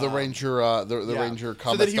 Oh, the Ranger, Ranger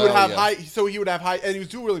combat so that he would style, have high. So he would have high, and he was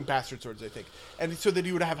dual wielding bastard swords, I think, and so that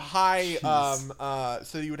he would have high.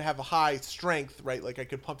 So he would have a high strength, right? Like I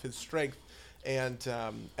could pump his strength, and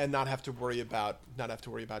not have to worry about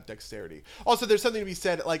dexterity. Also, there's something to be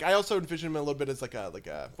said. Like I also envision him a little bit as like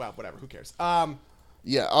a well, whatever. Who cares? But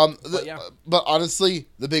honestly,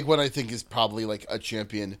 the big one I think is probably like a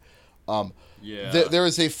champion. Yeah. There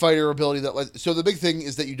is a fighter ability so the big thing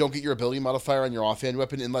is that you don't get your ability modifier on your offhand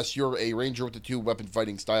weapon unless you're a ranger with the 2-weapon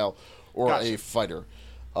fighting style or a fighter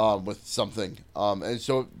with something. And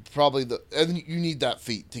so probably and you need that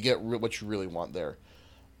feat to get what you really want there.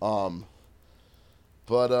 That's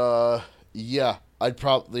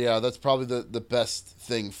probably the best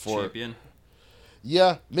thing for champion.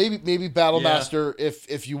 Yeah, maybe Battlemaster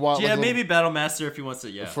if you want. Yeah, maybe Battlemaster if he wants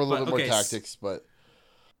to. Yeah, for a little bit more tactics, but.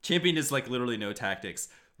 Champion is literally no tactics.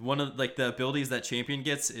 One of the abilities that Champion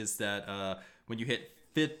gets is that when you hit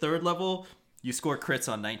 3rd level, you score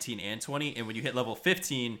crits on 19 and 20, and when you hit level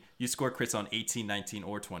 15, you score crits on 18, 19,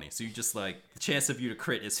 or 20. So you just the chance of you to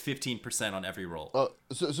crit is 15% on every roll.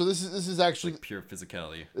 So this is actually pure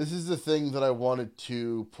physicality. This is the thing that I wanted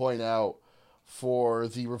to point out for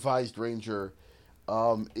the revised Ranger.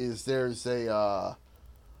 Is there's a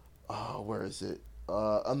where is it?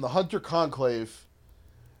 On the Hunter Conclave.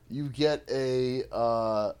 You get you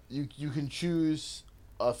can choose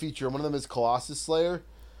a feature. One of them is Colossus Slayer,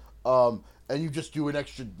 and you just do an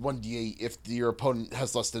extra 1d8 if your opponent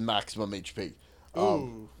has less than maximum HP.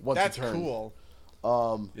 Ooh, that's cool.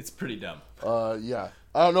 It's pretty dumb. Yeah,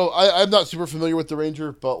 I don't know. I'm not super familiar with the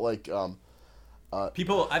Ranger, but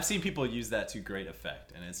I've seen people use that to great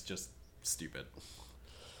effect, and it's just stupid.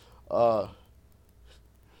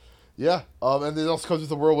 Yeah, and it also comes with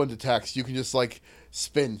the whirlwind attacks. You can just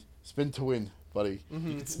spin to win, buddy.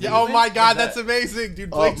 Mm-hmm. Yeah. Oh my God, that's amazing, dude!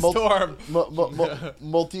 Blade Storm,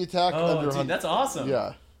 multi-attack. Oh, dude, that's awesome.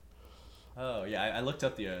 Yeah. Oh yeah, I looked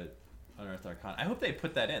up the Unearthed Arcana. I hope they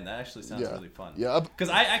put that in. That actually sounds really fun. Yeah. Because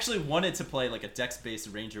I actually wanted to play a dex-based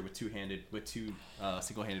ranger with two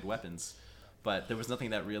single-handed weapons, but there was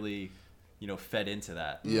nothing that really, fed into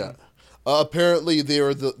that. Yeah. Apparently, they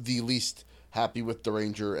are the least happy with the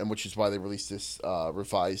Ranger, and which is why they released this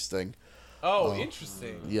revised thing. Oh,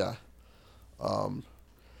 interesting. Yeah.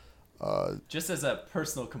 Just as a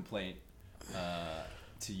personal complaint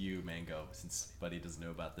to you, Mango, since Buddy doesn't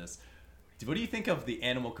know about this, what do you think of the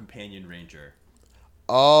Animal Companion Ranger?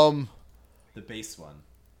 The base one.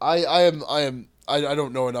 I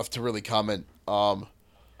don't know enough to really comment.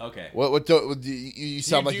 Okay. What you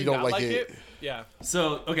sound like you don't like it. Yeah.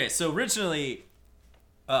 So originally,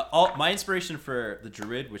 my inspiration for the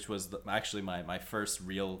Druid, which was actually my first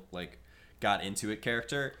real got into it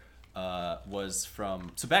character, was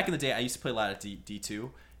from. So back in the day, I used to play a lot of D2,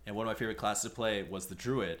 and one of my favorite classes to play was the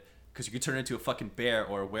Druid, because you could turn into a fucking bear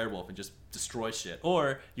or a werewolf and just destroy shit.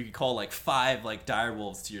 Or you could call 5 dire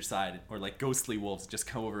wolves to your side, or ghostly wolves just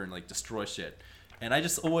come over and destroy shit. And I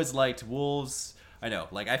just always liked wolves. I know,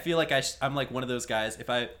 I feel like I'm one of those guys.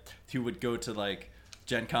 Who would go to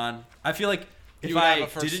Gen Con, I feel like if I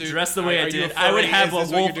didn't dress the way I did, I would have a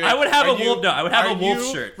wolf. I would have a wolf. No, I would have a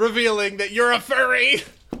wolf shirt. Revealing that you're a furry.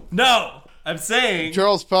 No, I'm saying.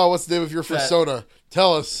 Charles Powell, what's the name of your persona?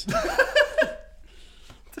 Tell us.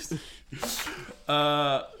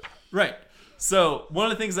 Right. So one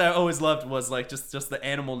of the things that I always loved was just the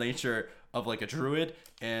animal nature of a druid,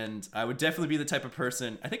 and I would definitely be the type of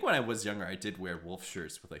person. I think when I was younger, I did wear wolf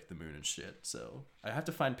shirts with the moon and shit. So I have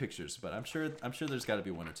to find pictures, but I'm sure there's got to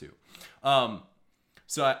be one or two.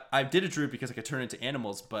 So I did a druid because I could turn into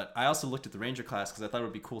animals, but I also looked at the ranger class because I thought it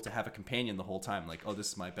would be cool to have a companion the whole time. Oh, this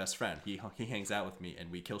is my best friend. He hangs out with me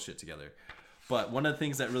and we kill shit together. But one of the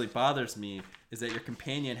things that really bothers me is that your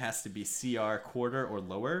companion has to be CR quarter or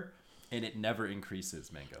lower, and it never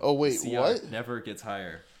increases, Mango. Oh, wait, CR what? Never gets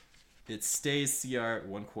higher. It stays CR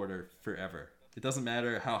 1/4 forever. It doesn't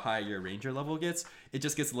matter how high your ranger level gets. It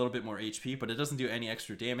just gets a little bit more HP, but it doesn't do any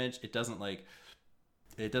extra damage. It doesn't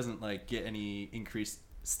get any increased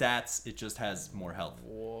stats. It just has more health.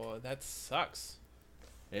 Whoa, that sucks.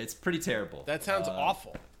 It's pretty terrible. That sounds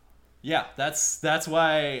awful. Yeah, that's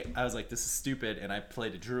why I was like, this is stupid, and I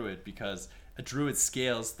played a druid, because a druid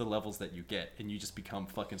scales the levels that you get, and you just become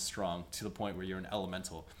fucking strong to the point where you're an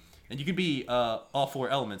elemental. And you can be all 4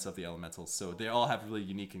 elements of the elementals, so they all have really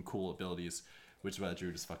unique and cool abilities, which is why the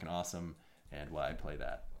druid is fucking awesome, and why I play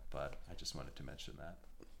that. But I just wanted to mention that.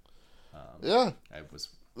 Yeah. That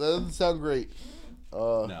doesn't sound great.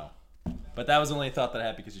 No. But that was only a thought that I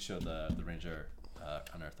had because you showed the Ranger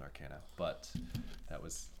Unearthed Arcana. But that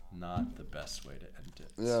was not the best way to end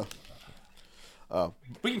it. Yeah.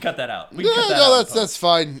 We can cut that out. That's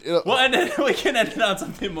fine. Well, and then we can end it on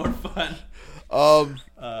something more fun. But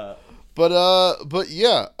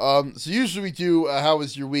yeah. So usually we do how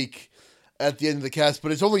was your week at the end of the cast,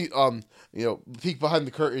 but it's only peek behind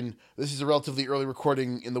the curtain. This is a relatively early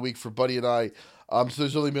recording in the week for Buddy and I. So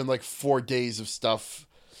there's only been 4 days of stuff.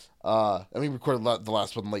 And we recorded the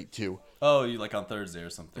last one late too. Oh, you on Thursday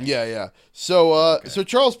or something? Yeah. So, okay. So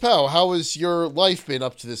Charles Powell, how has your life been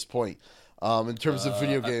up to this point, in terms of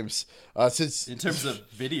video games? In terms of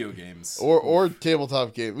video games, or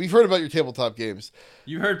tabletop games, we've heard about your tabletop games.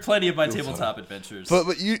 You heard plenty of my tabletop adventures.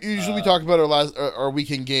 But usually we talk about our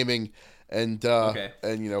weekend gaming, and okay.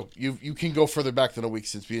 And you can go further back than a week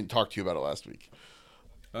since we didn't talk to you about it last week.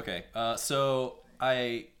 Okay. So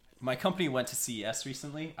my company went to CES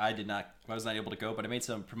recently. I was not able to go, but I made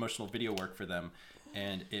some promotional video work for them,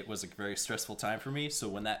 and it was a very stressful time for me. So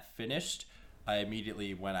when that finished, I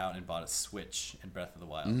immediately went out and bought a Switch in Breath of the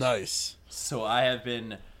Wild. Nice. So I have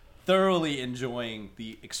been thoroughly enjoying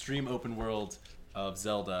the extreme open world of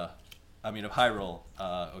Hyrule.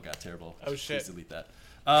 Oh god, terrible. Oh shit. Please delete that.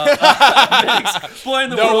 I've been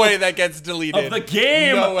exploring the world. No way that gets deleted. Of the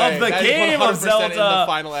game of Zelda in the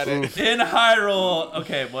final edit. in Hyrule.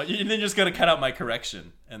 Okay, well, you're then just gonna cut out my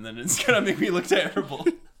correction, and then it's gonna make me look terrible.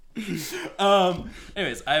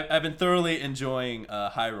 Anyways, I've been thoroughly enjoying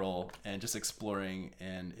Hyrule and just exploring,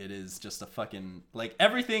 and it is just a fucking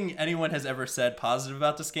everything anyone has ever said positive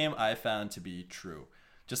about this game I found to be true.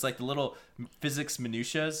 Just the little physics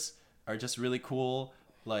minutiae are just really cool.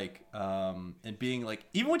 And being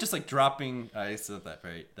even with just dropping, I said that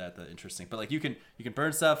right, that interesting, but you can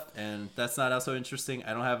burn stuff, and that's not also interesting.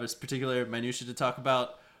 I don't have a particular minutia to talk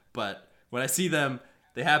about, but when I see them,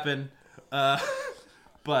 they happen.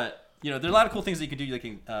 But there are a lot of cool things that you can do. You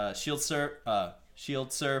can shield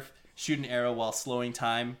surf, shoot an arrow while slowing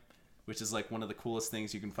time, which is one of the coolest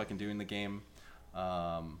things you can fucking do in the game.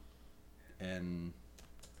 And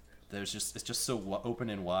it's just so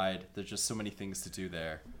open and wide. There's just so many things to do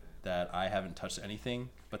there that I haven't touched anything.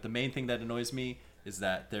 But the main thing that annoys me is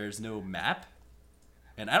that there's no map.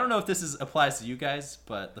 And I don't know if this applies to you guys,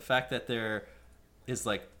 but the fact that there is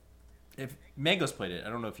if Mango's played it, I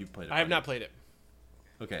don't know if you've played it. I have not played it.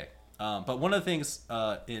 Okay. But one of the things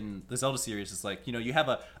in the Zelda series is like, you have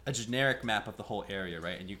a generic map of the whole area,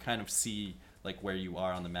 right? And you kind of see like where you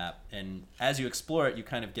are on the map. And as you explore it, you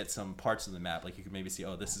kind of get some parts of the map. Like you can maybe see,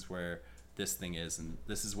 oh, this is where this thing is, and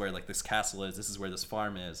this is where like this castle is, this is where this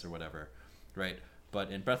farm is, or whatever, right? But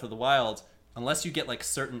in Breath of the Wild, unless you get like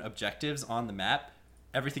certain objectives on the map,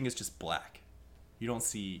 everything is just black. You don't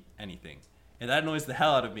see anything. And that annoys the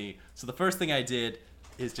hell out of me. So the first thing I did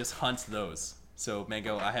is just hunt those. So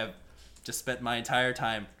Mango, I have just spent my entire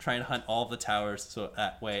time trying to hunt all the towers, so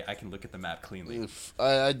that way I can look at the map cleanly.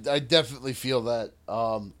 I definitely feel that.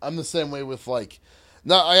 I'm the same way with like,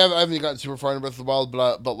 I haven't gotten super far in Breath of the Wild,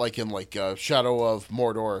 but like in like Shadow of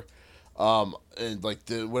Mordor, and like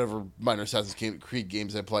the whatever minor Assassin's Creed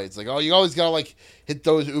games I play, it's like, oh, you always gotta like hit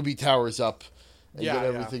those Ubi towers up and get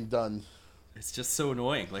everything done. It's just so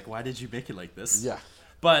annoying. Like, why did you make it like this? Yeah.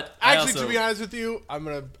 But actually, to be honest with you, I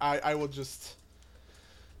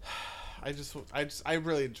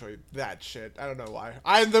really enjoy that shit. I don't know why.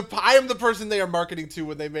 I am the person they are marketing to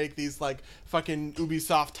when they make these like fucking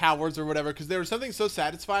Ubisoft towers or whatever, because there was something so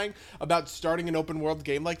satisfying about starting an open world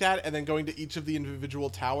game like that and then going to each of the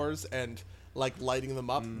individual towers and like lighting them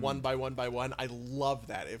up one by one by one. I love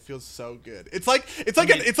that. It feels so good. It's like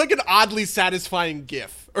an oddly satisfying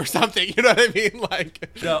GIF or something. You know what I mean?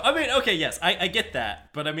 Like, no, I mean, okay, yes, I get that,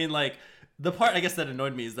 but I mean, like, the part I guess that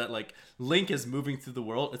annoyed me is that like Link is moving through the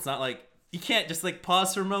world. It's not like you can't just like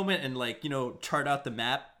pause for a moment and like chart out the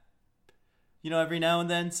map, every now and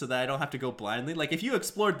then, so that I don't have to go blindly. Like if you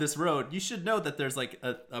explored this road, you should know that there's like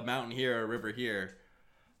a mountain here, or a river here.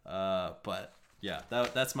 But yeah,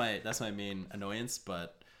 that's my main annoyance.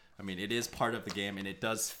 But I mean, it is part of the game, and it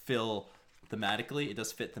does fit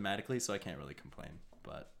thematically, so I can't really complain.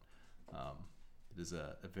 But it is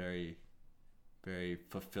a very, very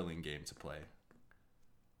fulfilling game to play.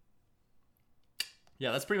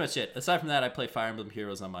 Yeah, that's pretty much it. Aside from that, I play Fire Emblem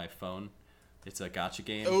Heroes on my phone. It's a gacha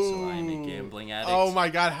game, so I am a gambling addict. Oh my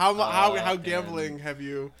god, how gambling have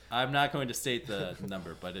you? I'm not going to state the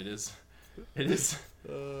number, but it is,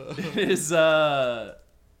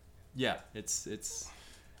 yeah, it's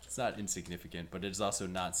not insignificant, but it is also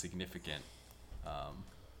not significant.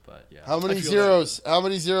 But yeah. How many zeros? How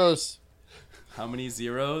many zeros? How many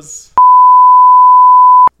zeros?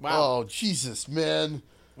 Wow. Oh Jesus, man!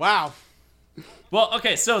 Wow. Well,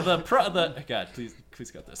 okay, so God,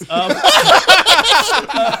 please cut this.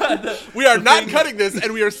 We are not cutting this,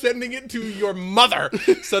 and we are sending it to your mother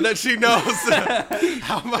so that she knows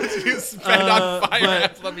how much you spend on Fire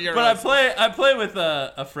Emblem Heroes. But I play with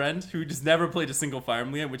a friend who just never played a single Fire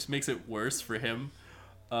Emblem, which makes it worse for him,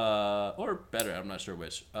 or better. I'm not sure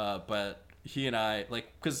which. But he and I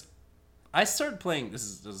because I started playing. This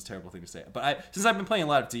is a terrible thing to say, but since I've been playing a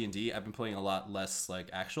lot of D&D, I've been playing a lot less like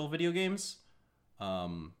actual video games.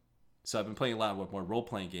 So I've been playing a lot more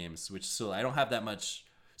role-playing games, so I don't have that much.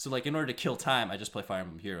 So like in order to kill time, I just play Fire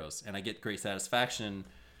Emblem Heroes, and I get great satisfaction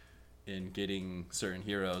in getting certain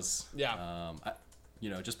heroes. Yeah.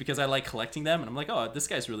 Just because I like collecting them, and I'm like, oh, this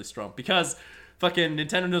guy's really strong. Because fucking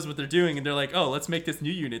Nintendo knows what they're doing, and they're like, oh, let's make this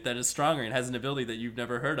new unit that is stronger and has an ability that you've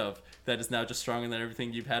never heard of that is now just stronger than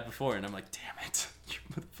everything you've had before. And I'm like, damn it, you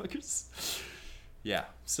motherfuckers. Yeah,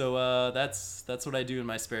 so that's what I do in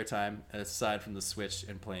my spare time, aside from the Switch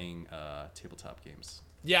and playing tabletop games.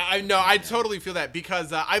 Yeah, I totally feel that,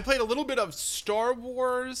 because I played a little bit of Star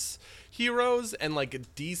Wars Heroes and like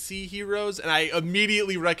DC Heroes, and I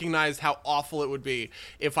immediately recognized how awful it would be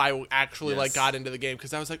if I actually like got into the game,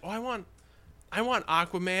 because I was like, oh, I want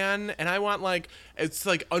Aquaman, and I want like it's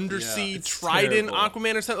like undersea trident terrible.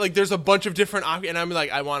 Aquaman or something. Like there's a bunch of different and I'm like,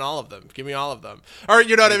 I want all of them. Give me all of them. Or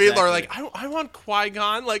you know what I mean? Or like I want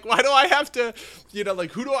Qui-Gon. Like why do I have to?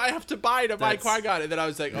 Like who do I have to buy to buy Qui-Gon? And then I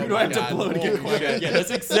was like, oh my god, to blow to get Qui-Gon? Yeah,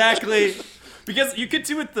 that's exactly. Because you could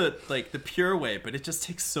do it the pure way, but it just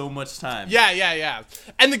takes so much time. Yeah.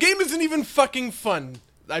 And the game isn't even fucking fun.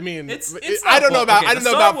 I mean, I don't know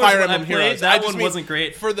about Fire Emblem Heroes. That one wasn't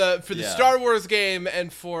great for the Star Wars game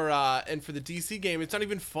and for the DC game. It's not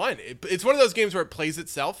even fun. It's one of those games where it plays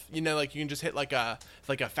itself. Like you can just hit like a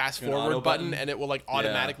fast forward button and it will like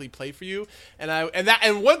automatically play for you.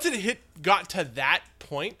 And once it got to that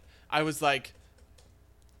point, I was like,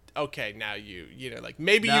 okay, now like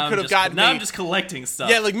maybe you could have gotten me. Now I'm just collecting stuff.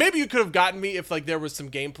 Yeah, like maybe you could have gotten me if like there was some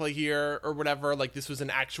gameplay here or whatever. Like this was an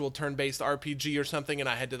actual turn-based RPG or something, and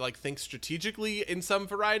I had to like think strategically in some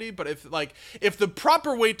variety. But if the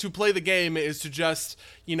proper way to play the game is to just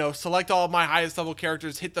select all of my highest level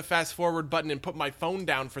characters, hit the fast forward button, and put my phone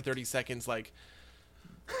down for 30 seconds, like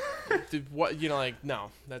what like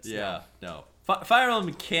no, that's no. Fire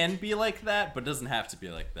Emblem can be like that, but doesn't have to be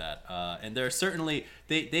like that. And there are certainly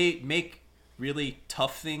they make really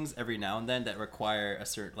tough things every now and then that require a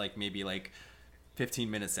certain maybe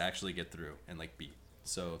 15 minutes to actually get through and beat.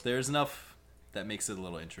 So there's enough that makes it a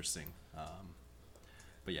little interesting.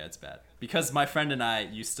 But yeah, it's bad because my friend and I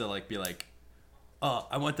used to be like, oh,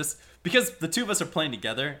 I want this, because the two of us are playing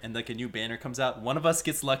together and a new banner comes out. One of us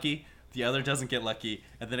gets lucky, the other doesn't get lucky,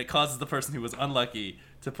 and then it causes the person who was unlucky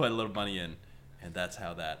to put a little money in, and that's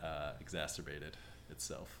how that exacerbated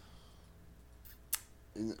itself.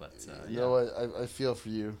 But you know what? I feel for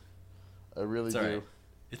you. I really do. Right.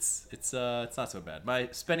 It's not so bad. My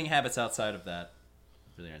spending habits outside of that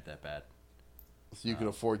really aren't that bad. So you can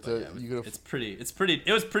afford to. Yeah, it's pretty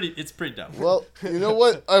dumb. Well, you know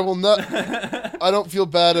what? I will not. I don't feel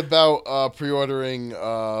bad about pre-ordering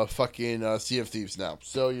fucking Sea of Thieves now.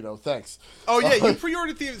 So thanks. Oh yeah, you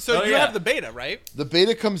pre-ordered Thieves. So you have the beta, right? The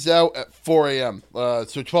beta comes out at 4 a.m.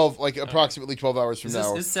 So 12, approximately 12 hours from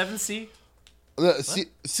now. Is 7C?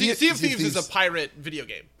 Sea of Thieves is a pirate video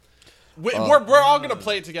game. We're all gonna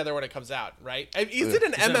play it together when it comes out, right? Is it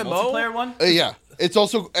an MMO? It a multiplayer one? Yeah, it's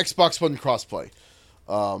also Xbox One crossplay,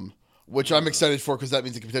 which I'm excited for because that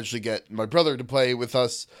means I can potentially get my brother to play with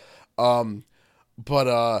us.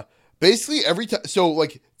 But basically every time,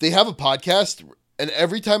 they have a podcast, and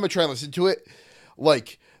every time I try and listen to it,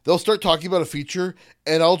 they'll start talking about a feature,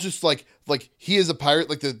 and I'll just he is a pirate,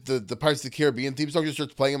 the Pirates of the Caribbean theme song just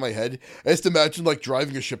starts playing in my head. I just imagine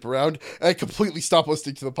driving a ship around, and I completely stop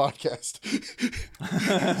listening to the podcast.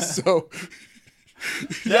 So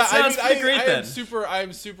sounds pretty great then.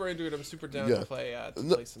 I'm super into it. I'm super down to play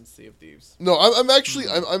some Sea of Thieves. No, I'm actually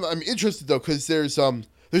I'm interested though, because there's no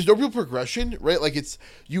real progression, right? It's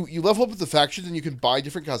you level up with the factions and you can buy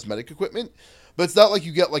different cosmetic equipment, but it's not like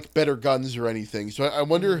you get better guns or anything. So I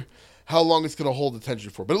wonder how long it's going to hold attention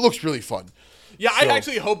for, but it looks really fun. Yeah, I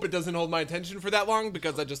actually hope it doesn't hold my attention for that long,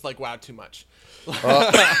 because I just WoW too much.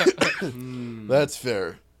 That's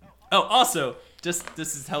fair. Oh, also,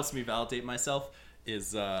 this helps me validate myself,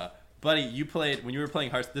 is buddy, you played, when you were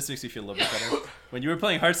playing Hearthstone, this makes me feel a little bit better. When you were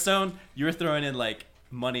playing Hearthstone, you were throwing in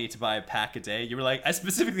money to buy a pack a day. You were I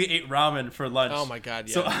specifically ate ramen for lunch. Oh my god,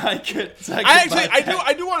 yeah. So I could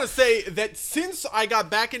I do want to say that since I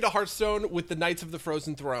got back into Hearthstone with the Knights of the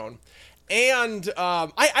Frozen Throne, and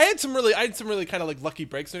I had some really kind of lucky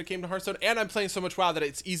breaks when it came to Hearthstone, and I'm playing so much WoW that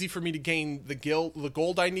it's easy for me to gain the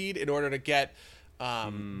gold I need in order to get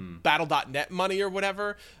battle.net money or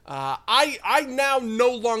whatever. I now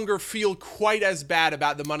no longer feel quite as bad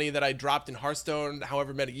about the money that I dropped in Hearthstone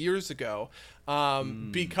however many years ago,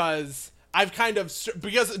 because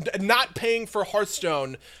because not paying for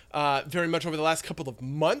Hearthstone very much over the last couple of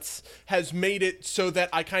months has made it so that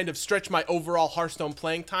I kind of stretch my overall Hearthstone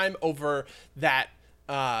playing time over that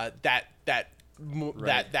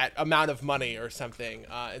amount of money or something,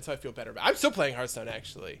 and so I feel better about it. I'm still playing Hearthstone,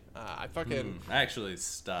 actually. I actually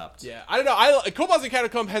stopped. Yeah, I don't know. Kobolds and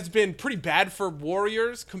Catacomb has been pretty bad for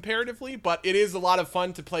warriors comparatively, but it is a lot of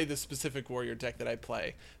fun to play this specific warrior deck that I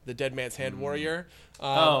play, the Dead Man's Hand warrior.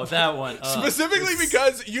 That one. Specifically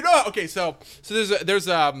because okay, so there's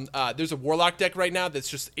a warlock deck right now that's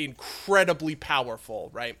just incredibly powerful,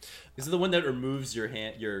 right? Is it the one that removes your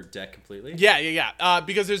deck completely? Yeah.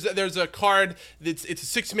 Because there's a card it's a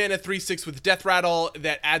 6 mana 3/6 with Death Rattle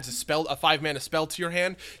that adds a 5 mana spell to your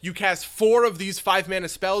hand. You cast 4 of these 5 mana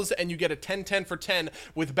spells and you get a 10/10 for 10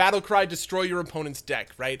 with Battlecry, destroy your opponent's deck,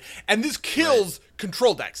 right? And this kills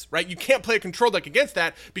control decks, right? You can't play a control deck against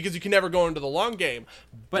that because you can never go into the long game.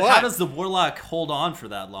 But how does the Warlock hold on for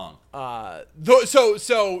that long?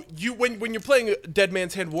 So when you're playing Dead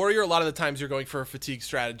Man's Hand Warrior, a lot of the times you're going for a fatigue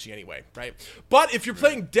strategy anyway, right? But if you're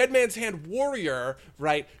playing Dead Man's Hand Warrior,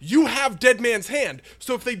 right, you have Dead Man's Hand.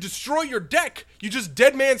 So if they destroy your deck, you just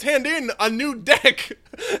Dead Man's Hand in a new deck.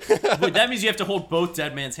 Wait, that means you have to hold both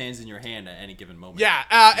Dead Man's Hands in your hand at any given moment. Yeah,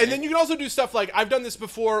 right? And then you can also do stuff I've done this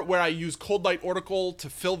before where I use Cold Light Oracle to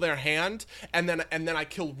fill their hand, and then I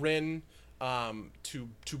kill Rin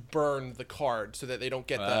to burn the card so that they don't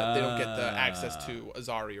get the access to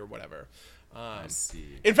Azari or whatever. I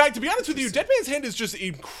see. In fact, to be honest with you, Dead Man's Hand is just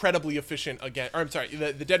incredibly efficient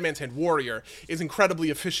the Dead Man's Hand Warrior is incredibly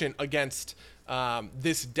efficient against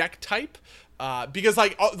this deck type. Because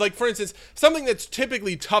for instance, something that's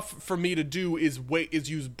typically tough for me to do is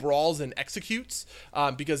use brawls and executes,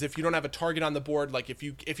 because if you don't have a target on the board, if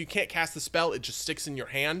you can't cast the spell, it just sticks in your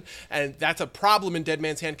hand, and that's a problem in Dead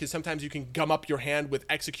Man's Hand because sometimes you can gum up your hand with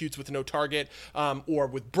executes with no target, or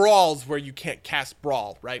with brawls where you can't cast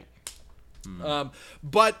brawl, right?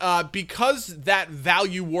 But because that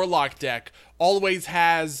value Warlock deck always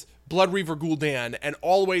has Blood Reaver Gul'dan and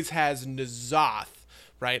always has N'Zoth,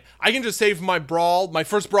 right? I can just save my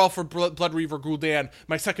first brawl for Blood Reaver Gul'dan,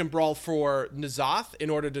 my second brawl for N'Zoth in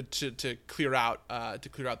order to clear out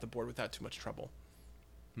the board without too much trouble.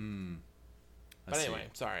 But anyway,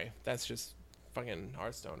 sorry, that's just fucking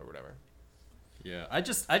Hearthstone or whatever. Yeah, I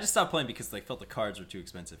just stopped playing because I felt the cards were too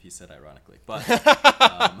expensive. He said ironically, but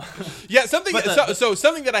yeah, something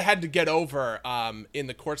that I had to get over in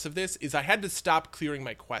the course of this is I had to stop clearing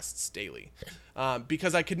my quests daily,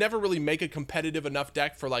 because I could never really make a competitive enough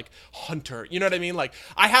deck for like Hunter. You know what I mean? Like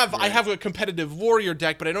I have a competitive Warrior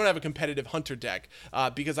deck, but I don't have a competitive Hunter deck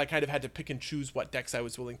because I kind of had to pick and choose what decks I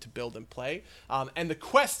was willing to build and play. And the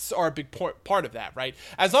quests are a big part of that, right?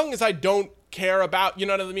 As long as I don't care about, you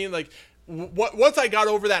know what I mean, like. Once I got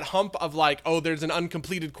over that hump of like, oh, there's an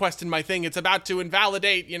uncompleted quest in my thing, it's about to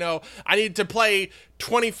invalidate, you know, I need to play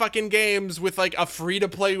 20 fucking games with like a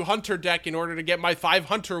free-to-play Hunter deck in order to get my 5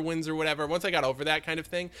 Hunter wins or whatever. Once I got over that kind of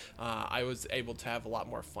thing, I was able to have a lot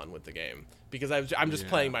more fun with the game because I'm just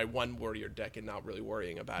playing my one Warrior deck and not really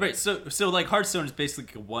worrying about it. Right, so like Hearthstone is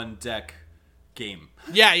basically a one deck game.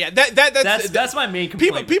 Yeah. That's my main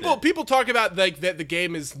complaint. People talk about like that the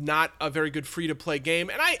game is not a very good free to play game,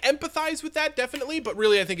 and I empathize with that definitely. But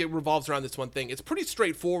really, I think it revolves around this one thing. It's pretty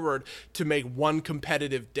straightforward to make one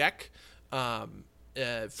competitive deck. For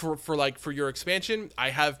your expansion,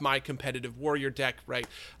 I have my competitive Warrior deck, right,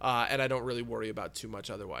 and I don't really worry about too much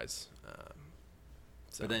otherwise.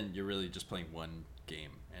 But then you're really just playing one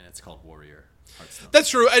game, and it's called Warrior. Hearthstone. That's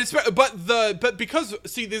true, but because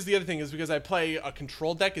this is the other thing is because I play a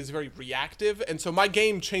control deck is very reactive, and so my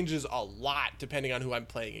game changes a lot depending on who I'm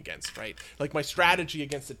playing against, right? Like my strategy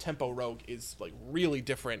against a tempo rogue is like really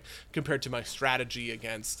different compared to my strategy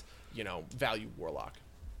against, you know, value warlock.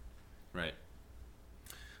 Right.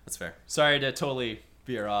 That's fair. Sorry to totally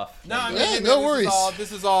veer off. No, no worries.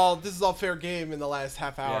 This is all fair game in the last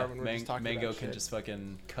half hour when we're just talking Mango about can shit. just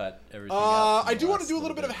fucking cut everything out. I do want to do a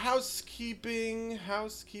little bit of housekeeping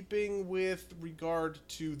with regard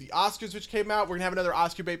to the Oscars, which came out. We're gonna have another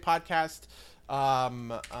Oscar bait podcast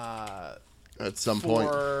at some point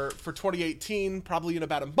for 2018, probably in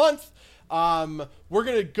about a month. We're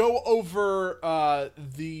gonna go over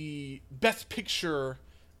the Best Picture.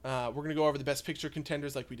 We're going to go over the Best Picture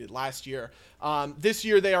contenders like we did last year. This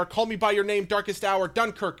year they are Call Me By Your Name, Darkest Hour,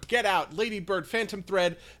 Dunkirk, Get Out, Lady Bird, Phantom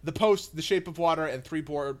Thread, The Post, The Shape of Water, and 3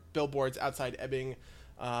 billboards outside Ebbing,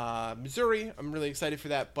 Missouri. I'm really excited for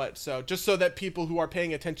that. But just so that people who are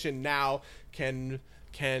paying attention now can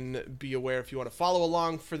be aware, if you want to follow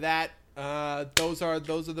along for that, those are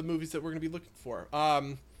the movies that we're going to be looking for.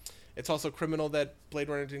 It's also criminal that Blade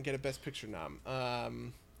Runner didn't get a Best Picture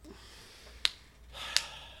nom.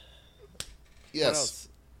 Yes.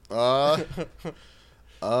 There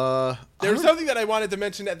was something that I wanted to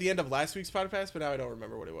mention at the end of last week's podcast, but now I don't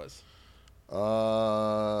remember what it was.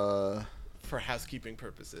 For housekeeping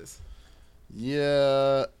purposes.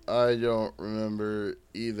 Yeah, I don't remember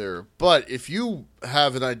either. But if you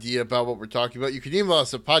have an idea about what we're talking about, you can email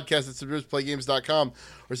us at podcast@subdervsplaygames.com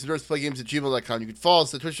or subdervsplaygames@gmail.com. You can follow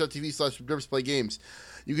us at twitch.tv/subdervsplaygames.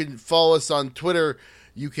 You can follow us on Twitter.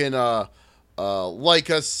 You can like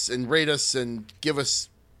us and rate us and give us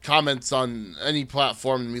comments on any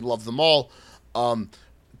platform, and we love them all.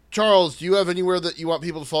 Charles, do you have anywhere that you want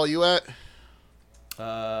people to follow you at?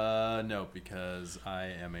 No, because I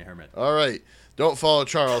am a hermit. All right. Don't follow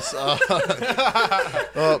Charles. Buddy,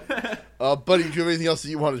 do you have anything else that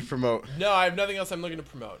you wanted to promote? No, I have nothing else I'm looking to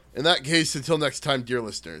promote. In that case, until next time, dear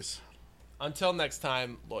listeners. Until next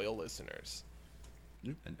time, loyal listeners.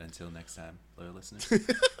 And until next time, loyal listeners.